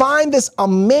 we find this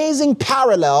amazing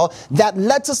parallel that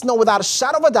lets us know without a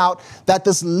shadow of a doubt that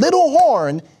this little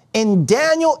horn in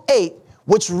Daniel 8,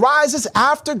 which rises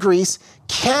after Greece,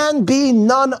 can be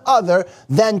none other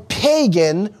than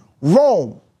pagan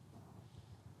Rome.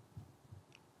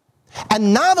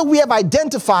 And now that we have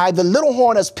identified the little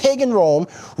horn as pagan Rome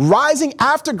rising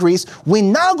after Greece, we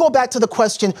now go back to the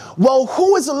question, well,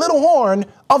 who is the little horn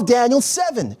of Daniel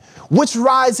 7, which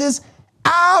rises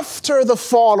after the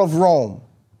fall of Rome.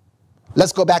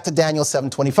 Let's go back to Daniel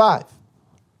 7:25.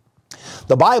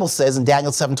 The Bible says in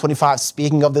Daniel 7:25,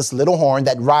 speaking of this little horn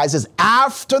that rises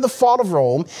after the fall of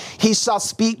Rome, he shall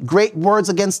speak great words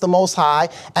against the Most High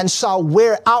and shall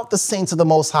wear out the saints of the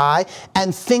Most High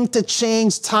and think to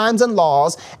change times and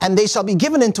laws, and they shall be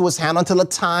given into his hand until a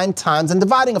time, times, and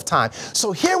dividing of time.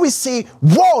 So here we see,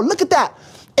 whoa, look at that.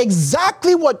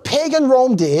 Exactly what pagan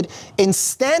Rome did in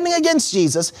standing against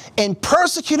Jesus and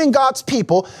persecuting God's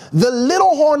people, the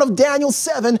little horn of Daniel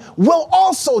 7 will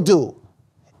also do.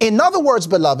 In other words,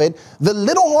 beloved, the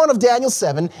little horn of Daniel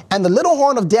 7 and the little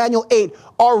horn of Daniel 8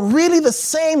 are really the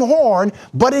same horn,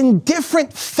 but in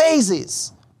different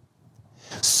phases.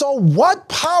 So what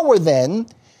power then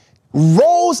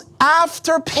rose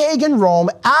after pagan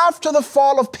Rome, after the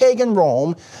fall of pagan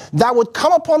Rome, that would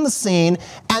come upon the scene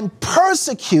and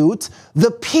persecute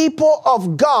the people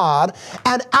of God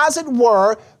and, as it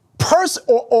were,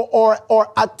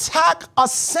 attack a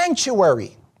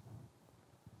sanctuary?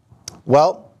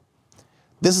 Well,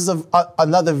 this is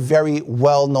another very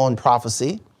well-known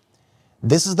prophecy.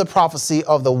 This is the prophecy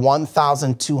of the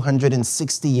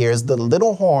 1,260 years, the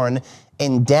little horn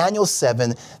in Daniel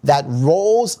 7 that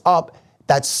rose up,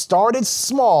 that started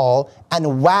small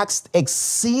and waxed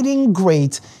exceeding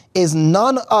great, is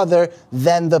none other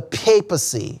than the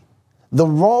papacy, the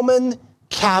Roman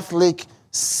Catholic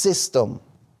system.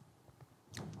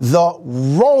 The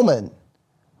Roman,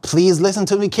 please listen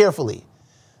to me carefully,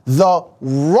 the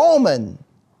Roman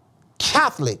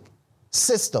Catholic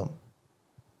system.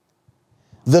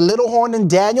 The little horn in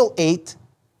Daniel 8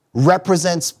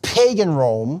 represents pagan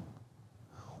Rome,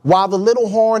 while the little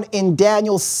horn in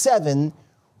Daniel 7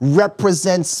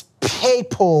 represents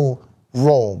papal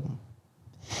Rome.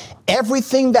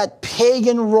 Everything that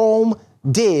pagan Rome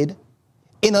did,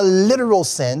 in a literal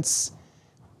sense,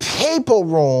 papal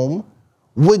Rome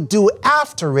would do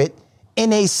after it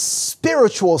in a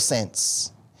spiritual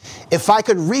sense. If I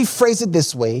could rephrase it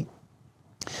this way,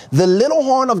 the little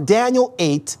horn of Daniel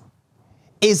 8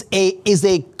 is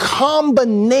a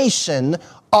combination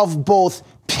of both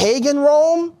pagan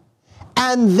Rome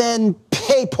and then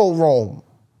papal Rome.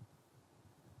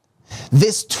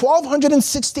 This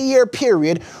 1260-year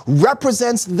period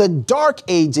represents the Dark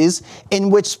Ages in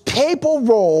which papal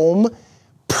Rome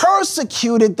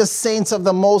persecuted the saints of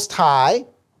the Most High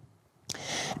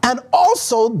and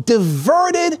also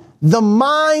diverted the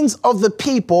minds of the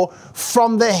people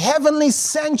from the heavenly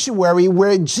sanctuary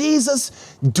where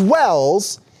Jesus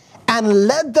dwells and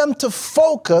led them to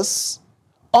focus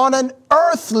on an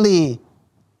earthly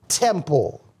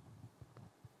temple,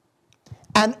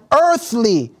 an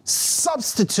earthly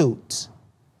substitute.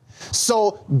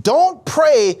 So don't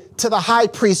pray to the high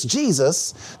priest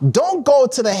Jesus. Don't go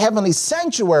to the heavenly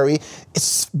sanctuary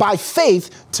by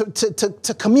faith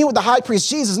to commune with the high priest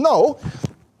Jesus. No,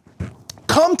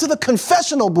 come to the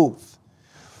confessional booth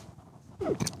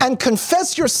and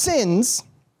confess your sins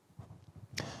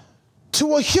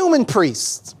to a human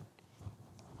priest.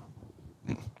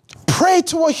 Pray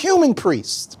to a human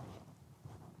priest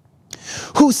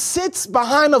who sits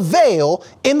behind a veil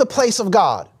in the place of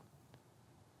God.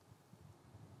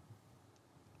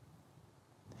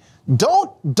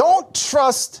 Don't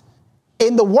trust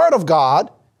in the Word of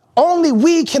God. Only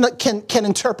we can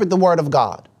interpret the Word of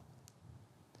God.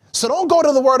 So don't go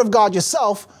to the Word of God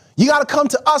yourself. You got to come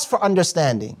to us for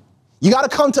understanding. You got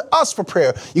to come to us for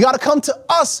prayer. You got to come to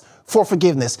us for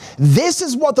forgiveness. This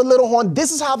is what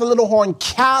this is how the little horn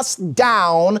cast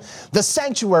down the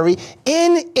sanctuary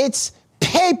in its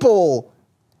papal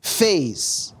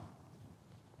phase.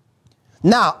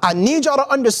 Now, I need y'all to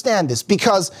understand this,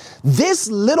 because this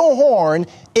little horn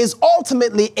is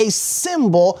ultimately a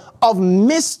symbol of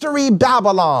Mystery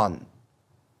Babylon.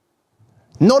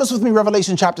 Notice with me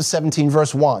Revelation chapter 17,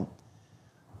 verse 1.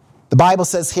 The Bible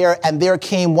says here, and there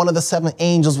came one of the seven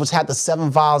angels which had the seven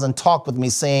vials and talked with me,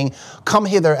 saying, come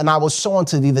hither, and I will show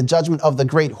unto thee the judgment of the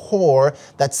great whore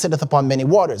that sitteth upon many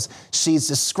waters. She's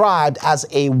described as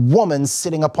a woman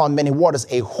sitting upon many waters,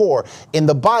 a whore. In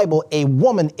the Bible, a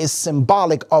woman is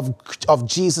symbolic of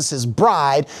Jesus's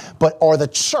bride, or the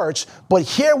church. But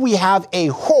here we have a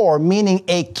whore, meaning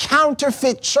a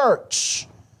counterfeit church.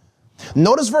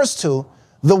 Notice verse 2.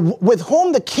 With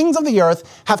whom the kings of the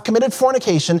earth have committed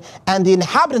fornication, and the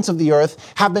inhabitants of the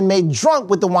earth have been made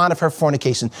drunk with the wine of her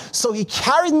fornication. So he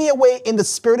carried me away in the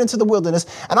spirit into the wilderness,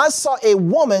 and I saw a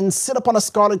woman sit upon a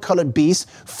scarlet-colored beast,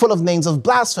 full of names of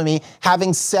blasphemy,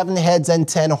 having 7 heads and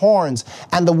 10 horns.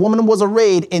 And the woman was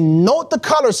arrayed in, note the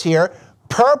colors here,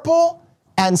 purple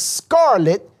and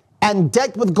scarlet, and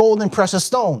decked with gold and precious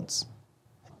stones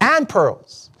and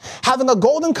pearls. having a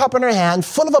golden cup in her hand,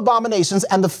 full of abominations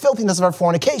and the filthiness of her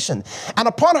fornication. And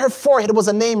upon her forehead was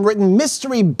a name written,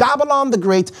 Mystery, Babylon the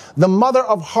Great, the mother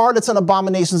of harlots and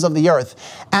abominations of the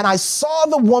earth. And I saw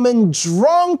the woman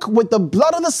drunk with the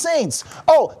blood of the saints.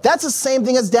 Oh, that's the same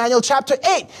thing as Daniel chapter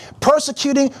 8,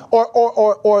 persecuting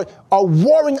or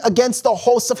warring against the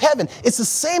hosts of heaven. It's the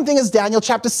same thing as Daniel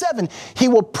chapter 7. He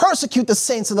will persecute the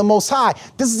saints of the Most High.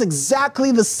 This is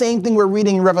exactly the same thing we're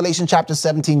reading in Revelation chapter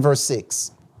 17, verse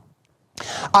 6.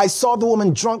 I saw the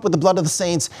woman drunk with the blood of the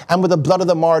saints and with the blood of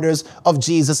the martyrs of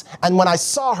Jesus. And when I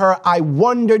saw her, I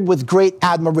wondered with great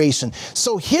admiration.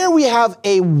 So here we have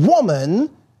a woman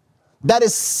that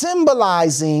is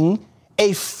symbolizing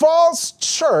a false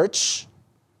church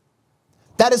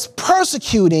that is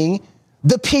persecuting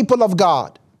the people of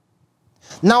God.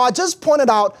 Now, I just pointed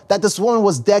out that this woman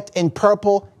was decked in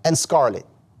purple and scarlet.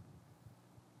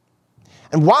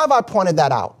 And why have I pointed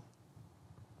that out?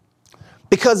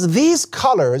 Because these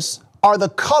colors are the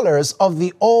colors of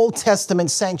the Old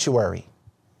Testament sanctuary.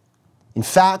 In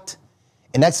fact,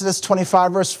 in Exodus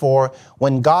 25, verse 4,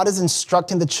 when God is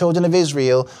instructing the children of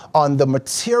Israel on the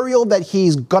material that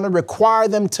he's going to require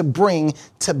them to bring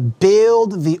to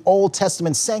build the Old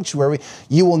Testament sanctuary,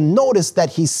 you will notice that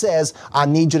he says, I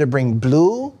need you to bring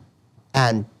blue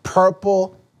and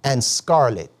purple and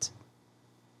scarlet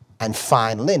and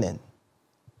fine linen.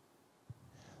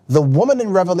 The woman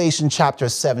in Revelation chapter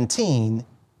 17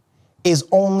 is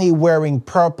only wearing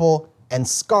purple and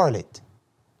scarlet.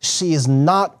 She is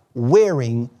not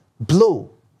wearing blue.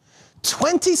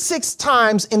 26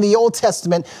 times in the Old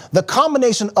Testament, the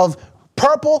combination of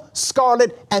purple,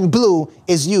 scarlet, and blue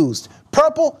is used.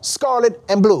 Purple, scarlet,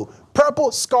 and blue.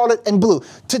 Purple, scarlet, and blue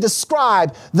to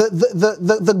describe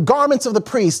the garments of the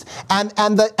priest and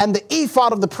the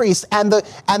ephod of the priest and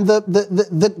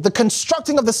the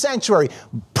constructing of the sanctuary.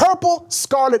 Purple,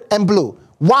 scarlet, and blue.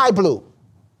 Why blue?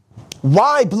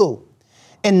 Why blue?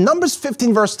 In Numbers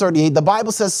 15, verse 38, the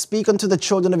Bible says, Speak unto the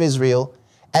children of Israel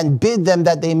and bid them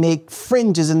that they make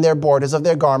fringes in their borders of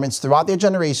their garments throughout their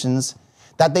generations,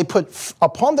 that they put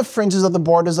upon the fringes of the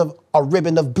borders of a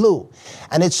ribbon of blue.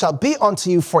 And it shall be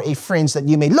unto you for a fringe, that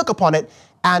you may look upon it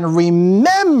and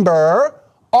remember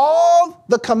all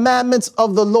the commandments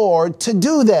of the Lord to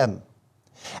do them,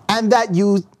 and that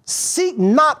you seek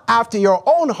not after your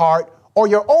own heart or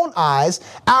your own eyes,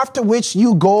 after which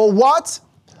you go what?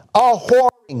 A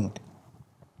whoring.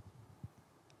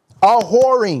 A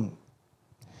whoring.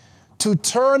 To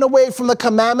turn away from the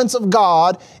commandments of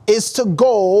God is to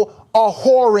go a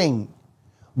whoring.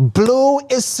 Blue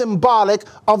is symbolic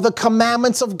of the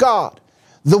commandments of God.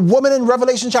 The woman in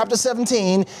Revelation chapter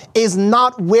 17 is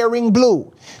not wearing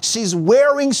blue. She's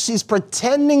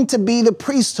pretending to be the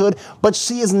priesthood, but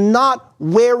she is not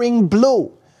wearing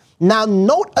blue. Now,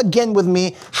 note again with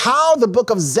me how the book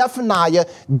of Zephaniah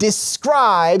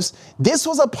describes this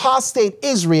was apostate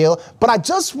Israel, but I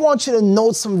just want you to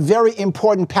note some very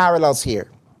important parallels here.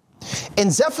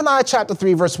 In Zephaniah chapter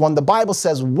 3, verse 1, the Bible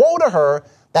says, Woe to her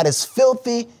that is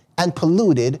filthy and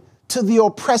polluted, to the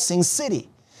oppressing city.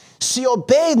 She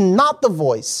obeyed not the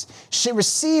voice. She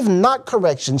received not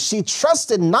correction. She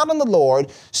trusted not in the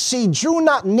Lord. She drew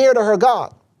not near to her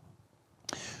God.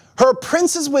 Her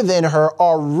princes within her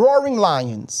are roaring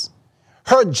lions.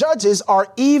 Her judges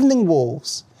are evening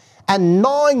wolves, and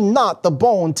gnawing not the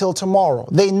bone till tomorrow.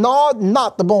 They gnawed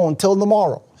not the bone till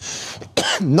tomorrow.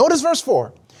 Notice verse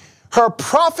 4. Her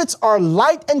prophets are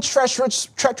light and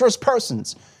treacherous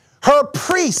persons. Her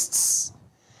priests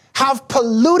have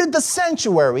polluted the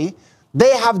sanctuary.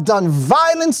 They have done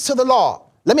violence to the law.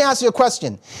 Let me ask you a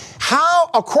question.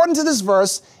 How, according to this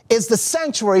verse, is the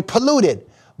sanctuary polluted?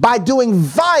 By doing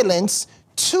violence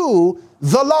to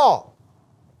the law.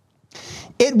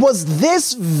 It was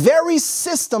this very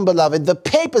system, beloved, the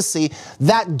papacy,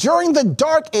 that during the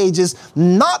Dark Ages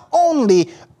not only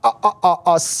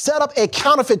set up a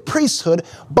counterfeit priesthood,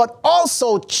 but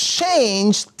also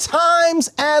changed times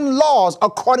and laws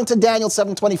according to Daniel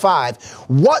 7:25.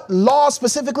 What law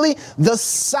specifically? The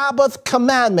Sabbath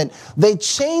commandment. They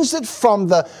changed it from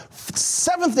the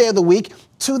seventh day of the week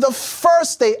to the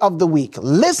first day of the week.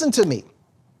 Listen to me.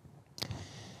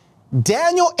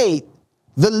 Daniel 8,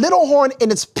 the little horn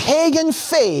in its pagan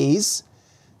phase,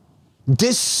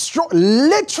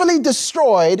 literally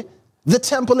destroyed the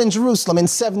temple in Jerusalem in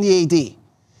 70 AD.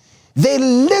 They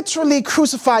literally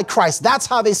crucified Christ. That's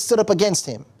how they stood up against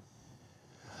him.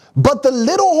 But the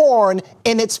little horn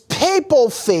in its papal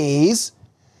phase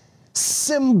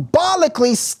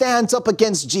symbolically stands up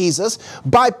against Jesus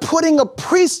by putting a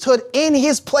priesthood in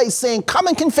his place, saying, come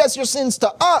and confess your sins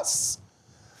to us.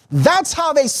 That's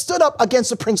how they stood up against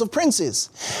the Prince of Princes.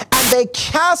 And they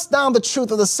cast down the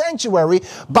truth of the sanctuary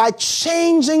by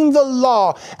changing the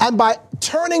law and by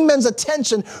turning men's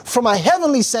attention from a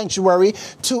heavenly sanctuary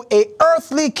to a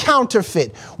earthly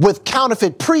counterfeit, with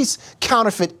counterfeit priests,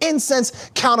 counterfeit incense,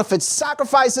 counterfeit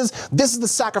sacrifices. This is the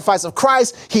sacrifice of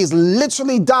Christ. He's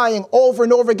literally dying over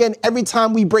and over again every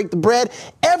time we break the bread.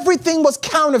 Everything was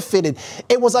counterfeited.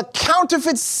 It was a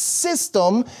counterfeit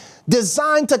system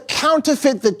designed to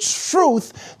counterfeit the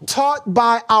truth taught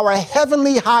by our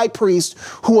heavenly high priest,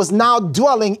 who was now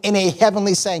dwelling in a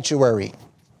heavenly sanctuary.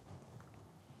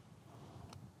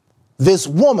 This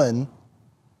woman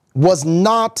was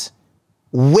not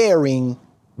wearing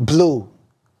blue.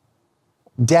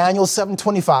 Daniel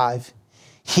 7:25,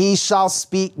 he shall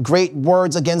speak great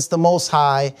words against the Most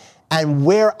High and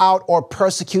wear out or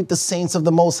persecute the saints of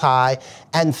the Most High,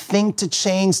 and think to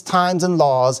change times and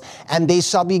laws, and they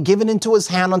shall be given into his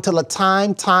hand until a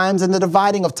times, and the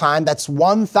dividing of time. That's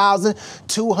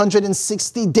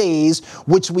 1,260 days,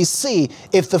 which we see.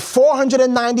 If the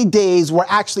 490 days were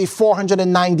actually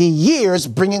 490 years,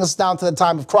 bringing us down to the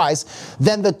time of Christ,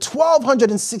 then the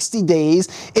 1,260 days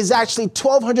is actually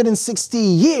 1,260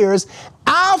 years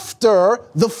after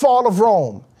the fall of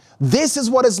Rome. This is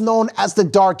what is known as the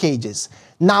Dark Ages.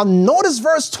 Now, notice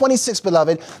verse 26,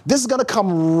 beloved. This is going to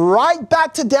come right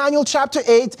back to Daniel chapter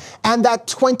 8 and that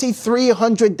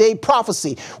 2,300-day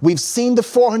prophecy. We've seen the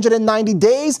 490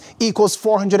 days equals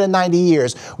 490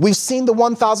 years. We've seen the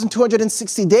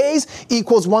 1,260 days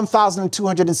equals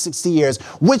 1,260 years,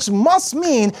 which must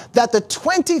mean that the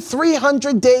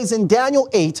 2,300 days in Daniel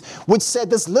 8, which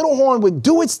said this little horn would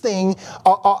do its thing,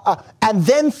 and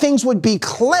then things would be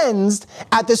cleansed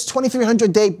at this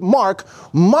 2,300-day mark,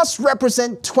 must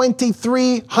represent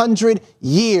 2,300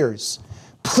 years.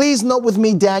 Please note with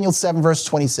me Daniel 7 verse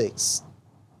 26.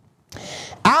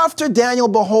 After Daniel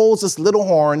beholds this little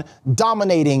horn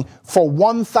dominating for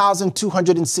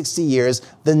 1,260 years,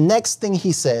 the next thing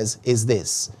he says is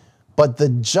this: but the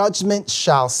judgment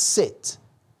shall sit.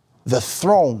 The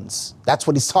thrones, that's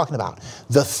what he's talking about.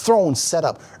 The thrones set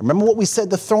up. Remember what we said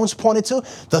the thrones pointed to?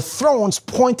 The thrones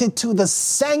pointed to the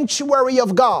sanctuary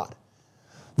of God.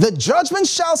 The judgment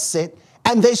shall sit,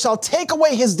 and they shall take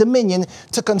away his dominion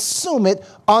to consume it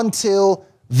until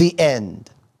the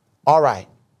end. All right.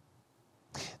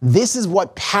 This is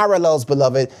what parallels,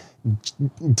 beloved,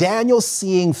 Daniel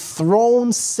seeing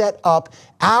thrones set up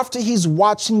after he's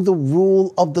watching the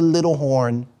rule of the little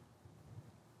horn.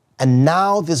 And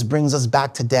now this brings us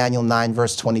back to Daniel 9,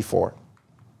 verse 24.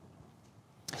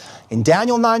 In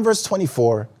Daniel 9, verse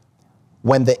 24,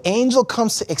 when the angel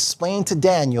comes to explain to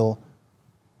Daniel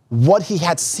what he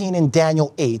had seen in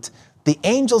Daniel 8, the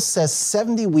angel says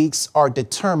 70 weeks are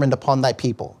determined upon thy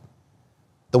people.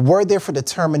 The word there for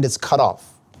determined is cut off.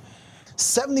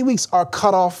 70 weeks are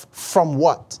cut off from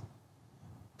what?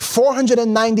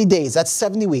 490 days, that's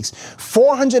 70 weeks.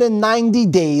 490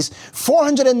 days,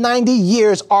 490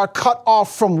 years are cut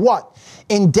off from what?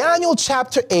 In Daniel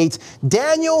chapter 8,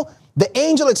 Daniel, the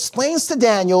angel explains to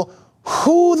Daniel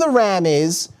who the ram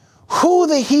is, who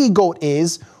the he-goat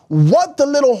is, what the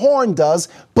little horn does,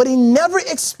 but he never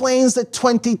explains the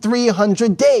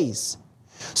 2,300 days.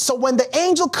 So when the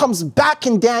angel comes back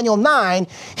in Daniel 9,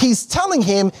 he's telling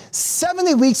him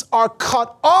 70 weeks are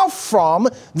cut off from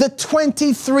the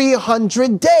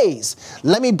 2,300 days.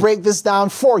 Let me break this down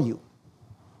for you.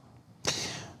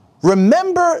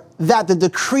 Remember that the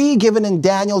decree given in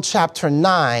Daniel chapter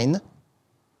 9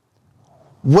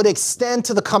 would extend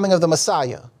to the coming of the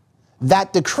Messiah.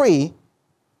 That decree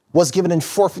was given in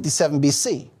 457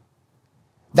 BC.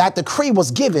 That decree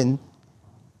was given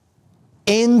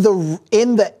in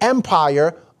the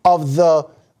empire of the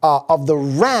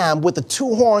ram with the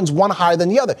two horns, one higher than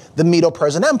the other, the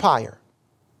Medo-Persian Empire.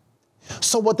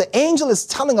 So what the angel is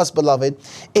telling us, beloved,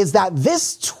 is that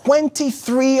this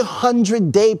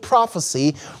 2,300-day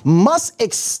prophecy must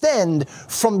extend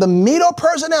from the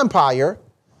Medo-Persian Empire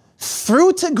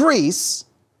through to Greece,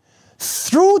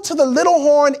 through to the little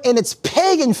horn in its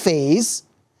pagan phase,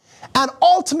 and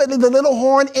ultimately the little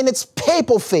horn in its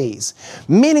papal phase,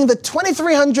 meaning the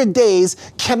 2,300 days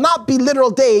cannot be literal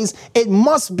days, it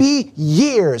must be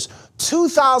years,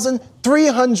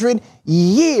 2,300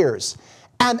 years.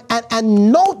 And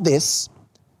note this,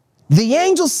 the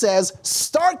angel says,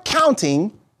 start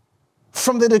counting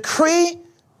from the decree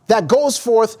that goes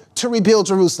forth to rebuild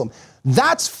Jerusalem.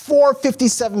 That's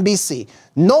 457 BC.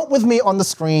 Note with me on the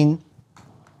screen,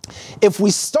 if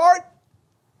we start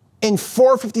in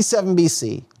 457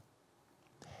 BC,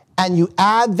 and you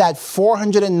add that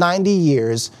 490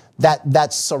 years,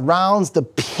 that surrounds the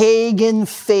pagan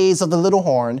phase of the little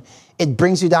horn. It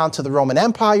brings you down to the Roman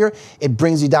Empire. It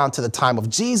brings you down to the time of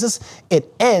Jesus.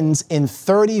 It ends in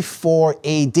 34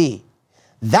 AD.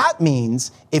 That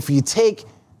means if you take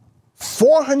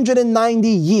 490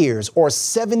 years or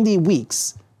 70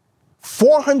 weeks,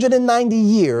 490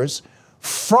 years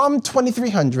from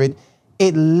 2300,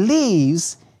 it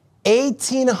leaves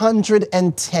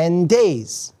 1810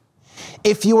 days.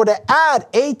 If you were to add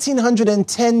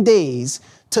 1810 days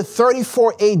to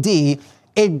 34 AD,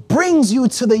 it brings you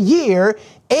to the year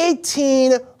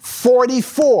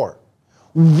 1844.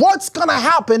 What's going to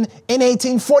happen in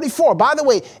 1844? By the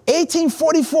way,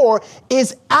 1844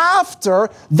 is after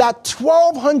that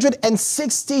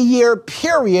 1260-year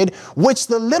period which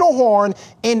the little horn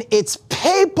in its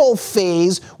papal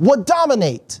phase would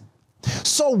dominate.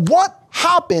 So what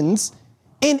happens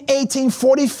in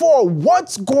 1844?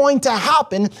 What's going to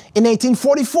happen in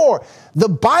 1844? The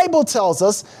Bible tells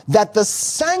us that the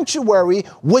sanctuary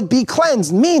would be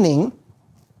cleansed, meaning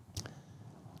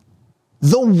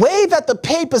the way that the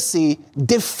papacy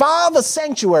defiled the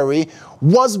sanctuary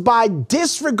was by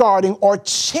disregarding or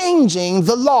changing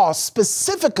the law,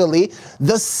 specifically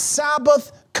the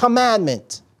Sabbath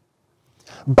commandment.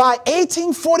 By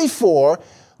 1844,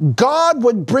 God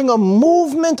would bring a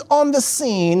movement on the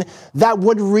scene that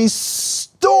would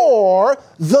restore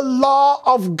the law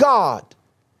of God,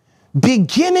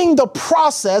 beginning the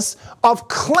process of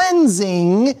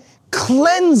cleansing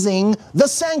the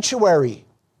sanctuary.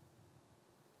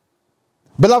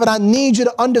 Beloved, I need you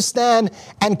to understand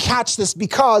and catch this,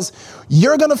 because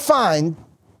you're going to find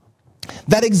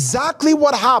that exactly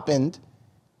what happened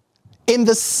in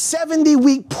the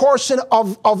 70-week portion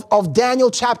of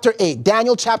Daniel chapter 8,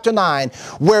 Daniel chapter 9,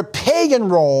 where pagan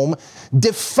Rome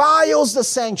defiles the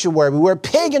sanctuary, where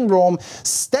pagan Rome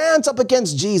stands up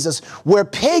against Jesus, where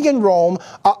pagan Rome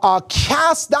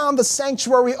casts down the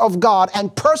sanctuary of God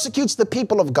and persecutes the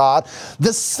people of God.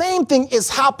 The same thing is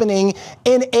happening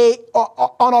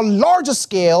on a larger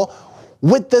scale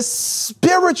with the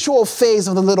spiritual phase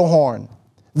of the little horn,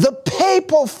 the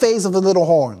papal phase of the little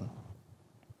horn.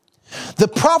 The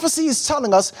prophecy is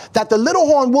telling us that the little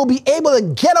horn will be able to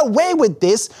get away with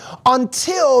this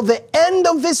until the end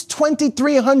of this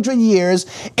 2300 years,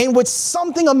 in which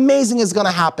something amazing is going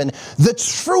to happen. The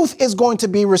truth is going to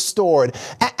be restored,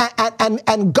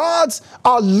 and God's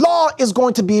law is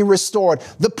going to be restored.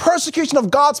 The persecution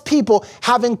of God's people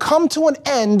having come to an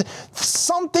end,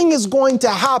 something is going to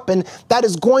happen that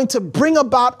is going to bring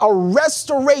about a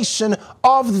restoration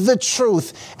of the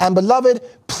truth. And beloved,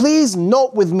 please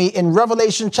note with me in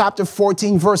Revelation chapter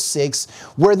 14, verse 6,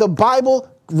 where the Bible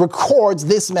records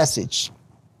this message.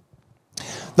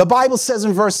 The Bible says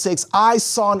in verse 6, I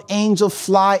saw an angel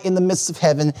fly in the midst of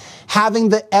heaven, having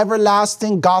the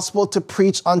everlasting gospel to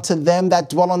preach unto them that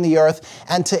dwell on the earth,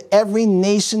 and to every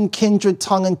nation, kindred,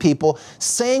 tongue, and people,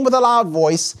 saying with a loud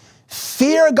voice,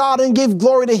 fear God and give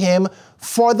glory to him,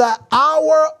 for the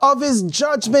hour of his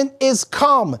judgment is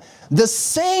come. The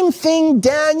same thing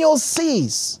Daniel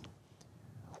sees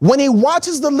when he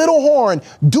watches the little horn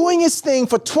doing his thing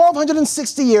for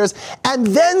 1260 years and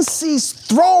then sees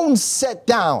thrones set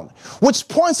down, which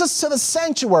points us to the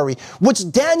sanctuary,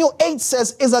 which Daniel 8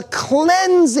 says is a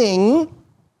cleansing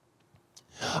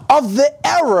of the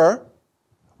error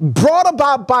brought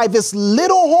about by this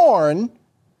little horn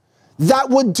that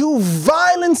would do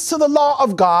violence to the law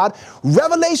of God.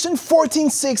 Revelation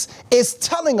 14:6 is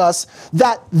telling us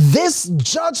that this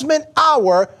judgment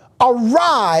hour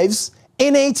arrives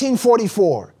in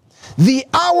 1844. The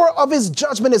hour of his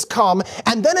judgment is come.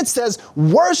 And then it says,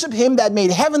 worship him that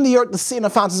made heaven, the earth, the sea, and the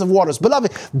fountains of waters.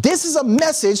 Beloved, this is a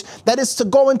message that is to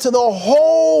go into the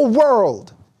whole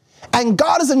world. And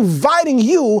God is inviting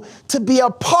you to be a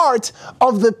part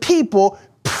of the people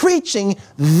preaching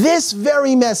this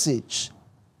very message.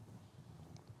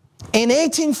 In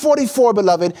 1844,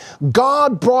 beloved,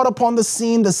 God brought upon the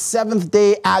scene the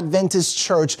Seventh-day Adventist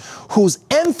Church, whose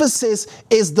emphasis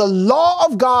is the law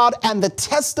of God and the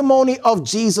testimony of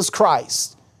Jesus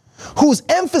Christ, whose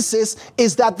emphasis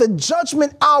is that the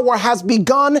judgment hour has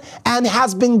begun and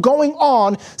has been going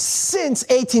on since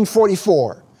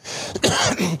 1844.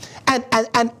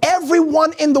 And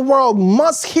everyone in the world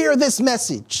must hear this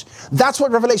message. That's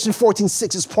what Revelation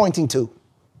 14:6 is pointing to.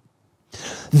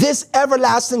 This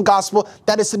everlasting gospel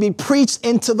that is to be preached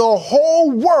into the whole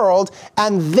world,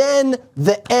 and then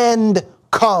the end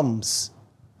comes.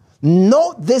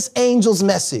 Note this angel's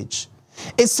message.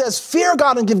 It says, fear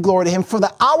God and give glory to him, for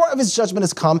the hour of his judgment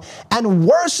has come, and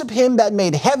worship him that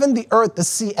made heaven, the earth, the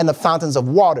sea, and the fountains of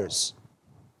waters.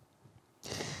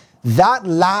 That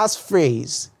last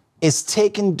phrase is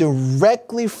taken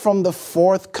directly from the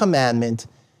fourth commandment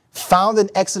found in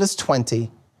Exodus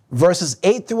 20, verses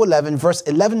 8 through 11, verse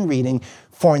 11 reading,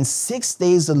 "For in 6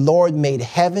 days the Lord made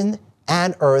heaven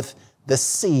and earth, the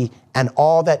sea, and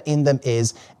all that in them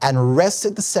is, and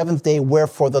rested the seventh day.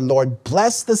 Wherefore the Lord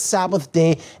blessed the Sabbath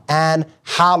day and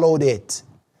hallowed it."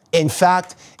 In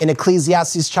fact, in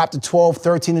Ecclesiastes chapter 12,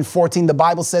 13, and 14, the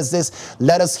Bible says this: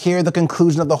 "Let us hear the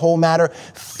conclusion of the whole matter.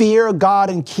 Fear God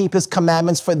and keep his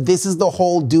commandments, for this is the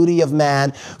whole duty of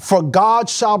man. For God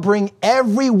shall bring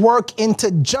every work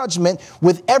into judgment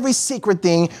with every secret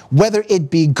thing, whether it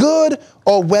be good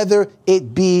or whether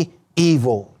it be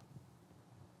evil."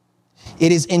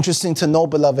 It is interesting to know,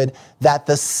 beloved, that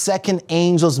the second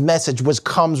angel's message, which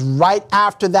comes right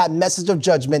after that message of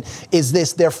judgment, is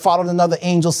this: "There followed another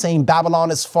angel saying,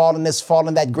 Babylon is fallen,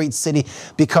 that great city,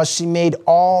 because she made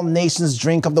all nations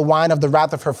drink of the wine of the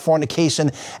wrath of her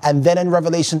fornication." And then in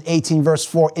Revelation 18, verse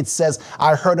 4, it says,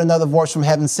 "I heard another voice from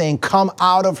heaven saying, Come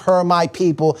out of her, my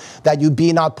people, that you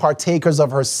be not partakers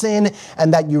of her sin,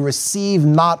 and that you receive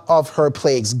not of her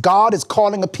plagues." God is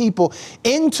calling a people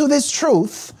into this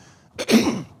truth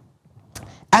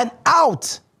and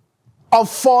out of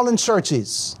fallen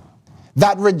churches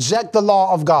that reject the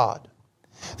law of God.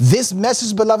 This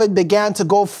message, beloved, began to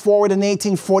go forward in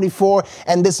 1844,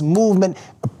 and this movement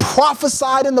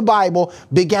prophesied in the Bible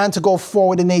began to go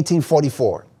forward in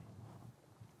 1844.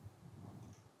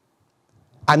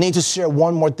 I need to share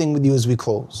one more thing with you as we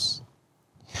close.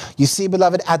 You see,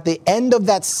 beloved, at the end of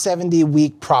that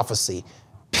 70-week prophecy,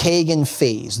 pagan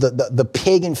phase, the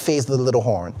pagan phase of the little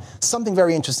horn, something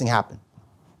very interesting happened.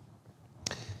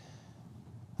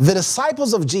 The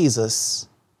disciples of Jesus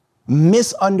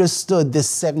misunderstood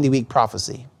this 70-week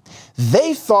prophecy.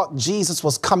 They thought Jesus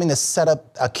was coming to set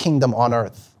up a kingdom on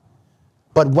earth.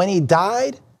 But when he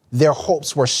died, their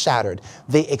hopes were shattered.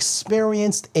 They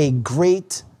experienced a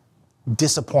great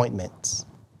disappointment.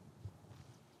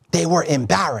 They were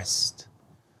embarrassed.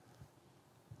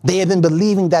 They had been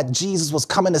believing that Jesus was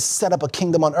coming to set up a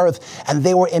kingdom on earth, and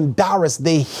they were embarrassed.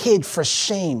 They hid for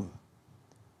shame.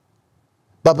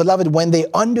 But beloved, when they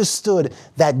understood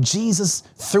that Jesus,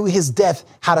 through his death,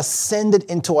 had ascended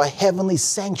into a heavenly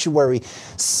sanctuary,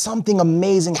 something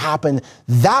amazing happened.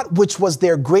 That which was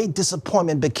their great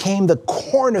disappointment became the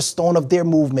cornerstone of their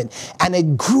movement, and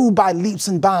it grew by leaps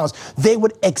and bounds. They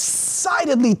would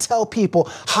excitedly tell people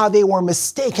how they were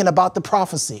mistaken about the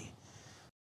prophecy.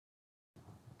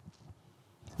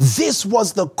 This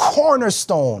was the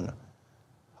cornerstone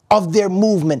of their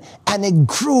movement, and it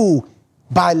grew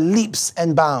by leaps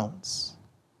and bounds.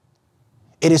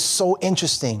 It is so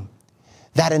interesting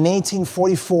that in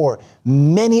 1844,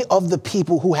 many of the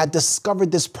people who had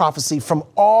discovered this prophecy from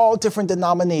all different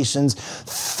denominations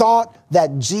thought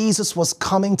that Jesus was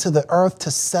coming to the earth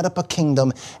to set up a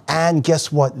kingdom. And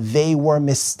guess what? They were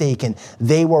mistaken.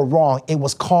 They were wrong. It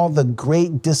was called the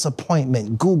Great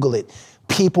Disappointment. Google it.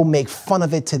 People make fun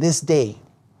of it to this day.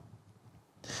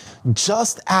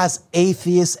 Just as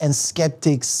atheists and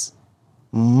skeptics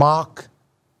mock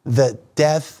the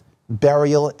death,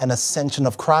 burial, and ascension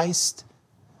of Christ,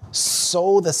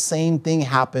 so the same thing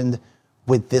happened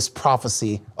with this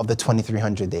prophecy of the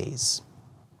 2300 days.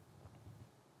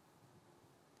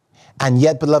 And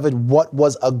yet, beloved, what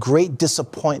was a great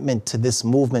disappointment to this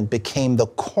movement became the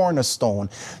cornerstone,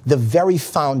 the very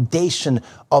foundation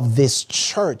of this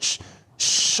church,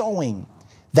 showing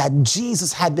that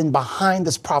Jesus had been behind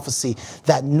this prophecy,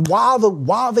 that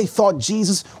while they thought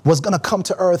Jesus was going to come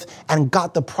to earth and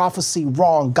got the prophecy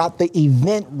wrong, got the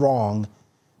event wrong,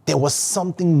 there was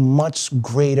something much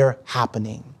greater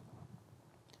happening.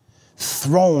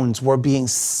 Thrones were being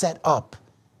set up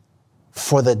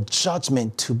for the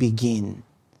judgment to begin,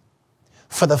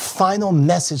 for the final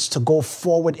message to go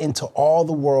forward into all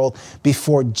the world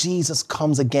before Jesus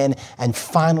comes again and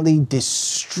finally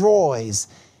destroys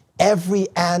every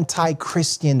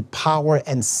anti-Christian power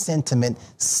and sentiment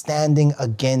standing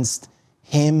against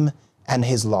him and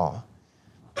his law.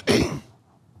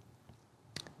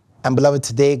 And beloved,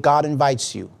 today God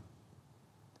invites you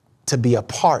to be a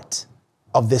part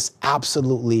of this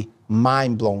absolutely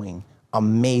mind-blowing,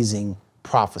 amazing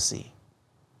prophecy.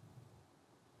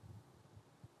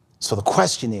 So the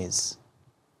question is,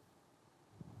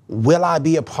 will I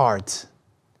be a part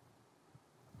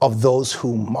of those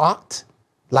who mocked,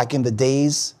 like in the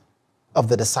days of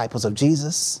the disciples of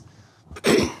Jesus?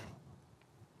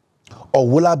 Or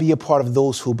will I be a part of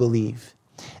those who believe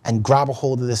and grab a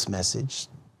hold of this message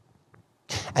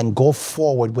and go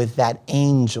forward with that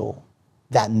angel,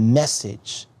 that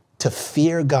message to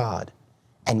fear God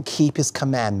and keep his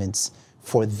commandments,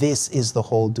 for this is the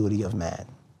whole duty of man?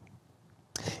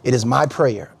 It is my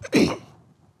prayer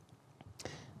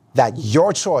that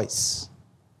your choice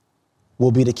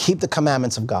will be to keep the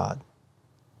commandments of God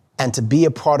and to be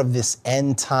a part of this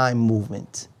end time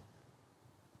movement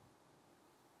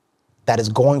that is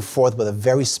going forth with a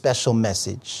very special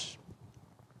message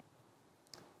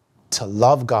to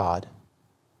love God,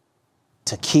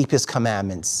 to keep his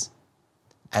commandments,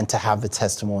 and to have the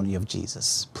testimony of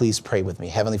Jesus. Please pray with me.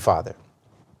 Heavenly Father,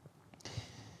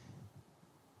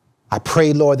 I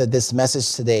pray, Lord, that this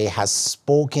message today has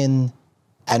spoken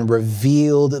and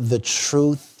revealed the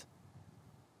truth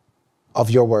of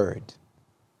your word.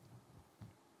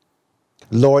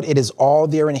 Lord, it is all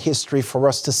there in history for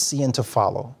us to see and to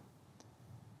follow.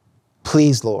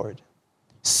 Please, Lord,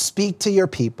 speak to your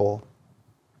people,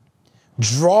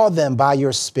 draw them by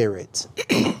your Spirit,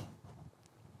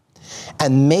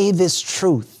 and may this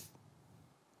truth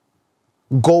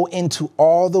go into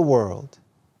all the world.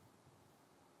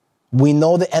 We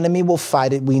know the enemy will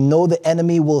fight it. We know the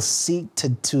enemy will seek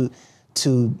to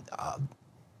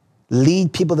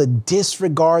lead people to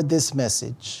disregard this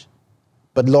message.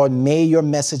 But Lord, may your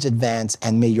message advance,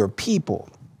 and may your people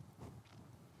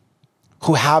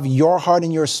who have your heart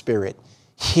and your spirit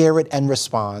hear it and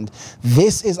respond.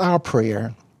 This is our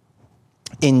prayer.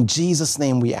 In Jesus'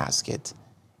 name we ask it.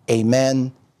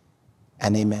 Amen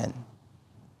and amen.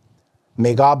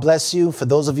 May God bless you. For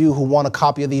those of you who want a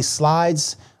copy of these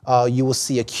slides, you will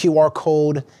see a QR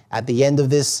code at the end of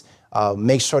this.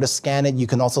 Make sure to scan it. You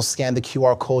can also scan the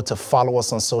QR code to follow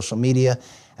us on social media.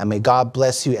 And may God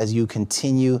bless you as you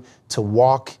continue to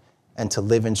walk and to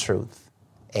live in truth.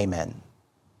 Amen.